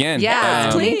back honor. again. Yeah,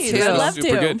 me please. too. I'd love Super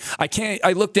to. good.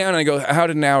 I look down and I go, how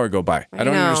did an hour go by? I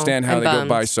don't know. understand how I'm they go bummed.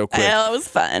 by so quick. Yeah, it was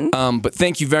fun. But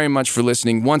thank you very much for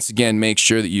listening. Once again, make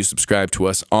sure that you subscribe to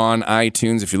us on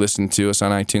iTunes. If you're listening to us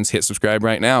on iTunes, hit subscribe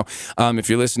right now. If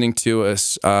you're listening to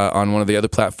us on one of the other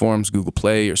platforms, Google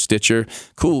Play or Stitcher,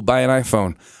 cool, buy an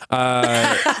iPhone.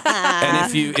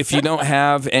 And if you don't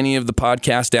have any of the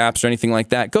podcast apps or anything like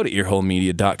that, go to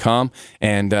earholemedia.com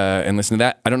and listen to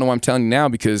that. I don't know why I'm telling you now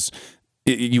because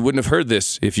you wouldn't have heard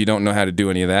this if you don't know how to do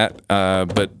any of that.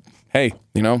 But hey,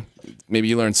 maybe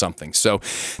you learned something. So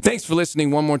thanks for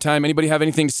listening one more time. Anybody have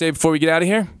anything to say before we get out of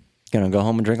here? Gonna go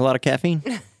home and drink a lot of caffeine.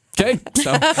 Okay.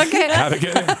 So have a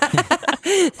good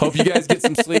night. Hope you guys get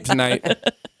some sleep tonight.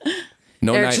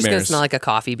 No Eric's just nightmares. gonna smell like a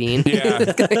coffee bean.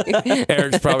 Yeah.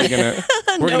 Eric's probably gonna.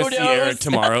 We're gonna see Eric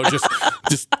tomorrow. Just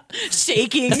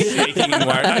Shaking. shaking and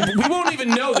wired. We won't even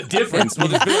know the difference. We'll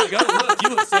just be like, "Oh, look, you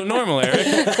look so normal, Eric.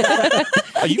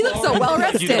 You look so well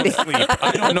You don't sleep.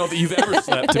 I don't know that you've ever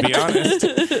slept, to be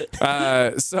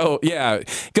honest. So yeah,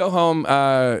 go home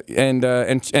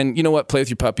and you know what? Play with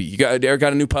your puppy. Eric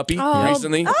got a new puppy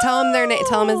recently. Tell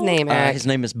him his name, Eric. His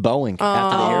name is Boeing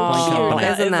after the airplane cute. company.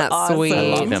 Isn't that Awesome. sweet? I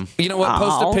love him. You know what?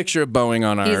 Post a Aw. picture of Boeing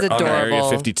on He's our Area adorable.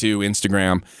 52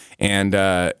 Instagram, and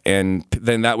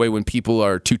then that way, when people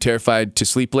are too terrified to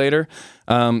sleep later,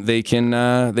 they can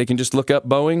just look up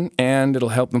Boeing, and it'll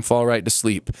help them fall right to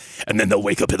sleep. And then they'll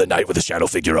wake up in the night with a shadow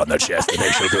figure on their chest and they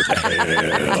shall go to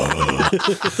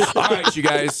hell. All right, you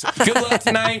guys. Good luck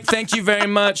tonight. Thank you very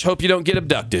much. Hope you don't get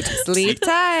abducted. Sleep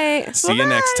tight. See you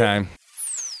next time.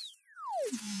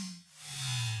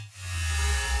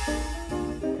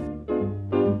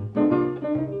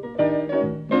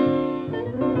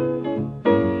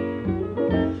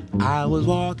 I was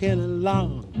walking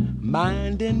along,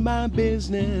 minding my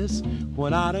business,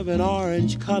 when out of an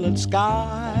orange-colored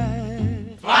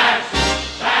sky,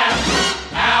 flash, bam,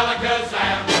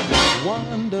 alakazam,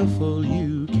 wonderful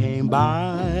you came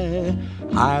by.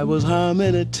 I was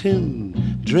humming a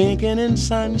tune, drinking in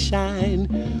sunshine,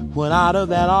 when out of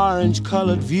that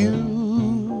orange-colored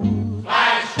view,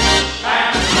 flash,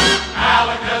 bam,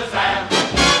 alakazam,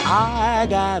 I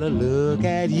gotta look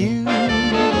at you.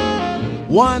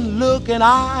 One look and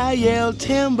I yelled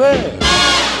timber,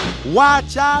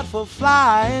 watch out for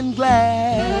flying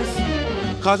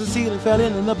glass. Cause the ceiling fell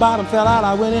in and the bottom fell out.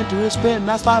 I went into a spin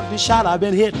and I started to be shot. I've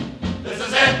been hit. This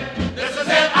is it,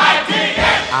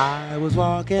 I was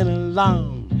walking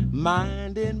along,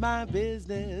 minding my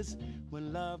business,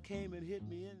 when love came and hit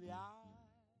me in the eye.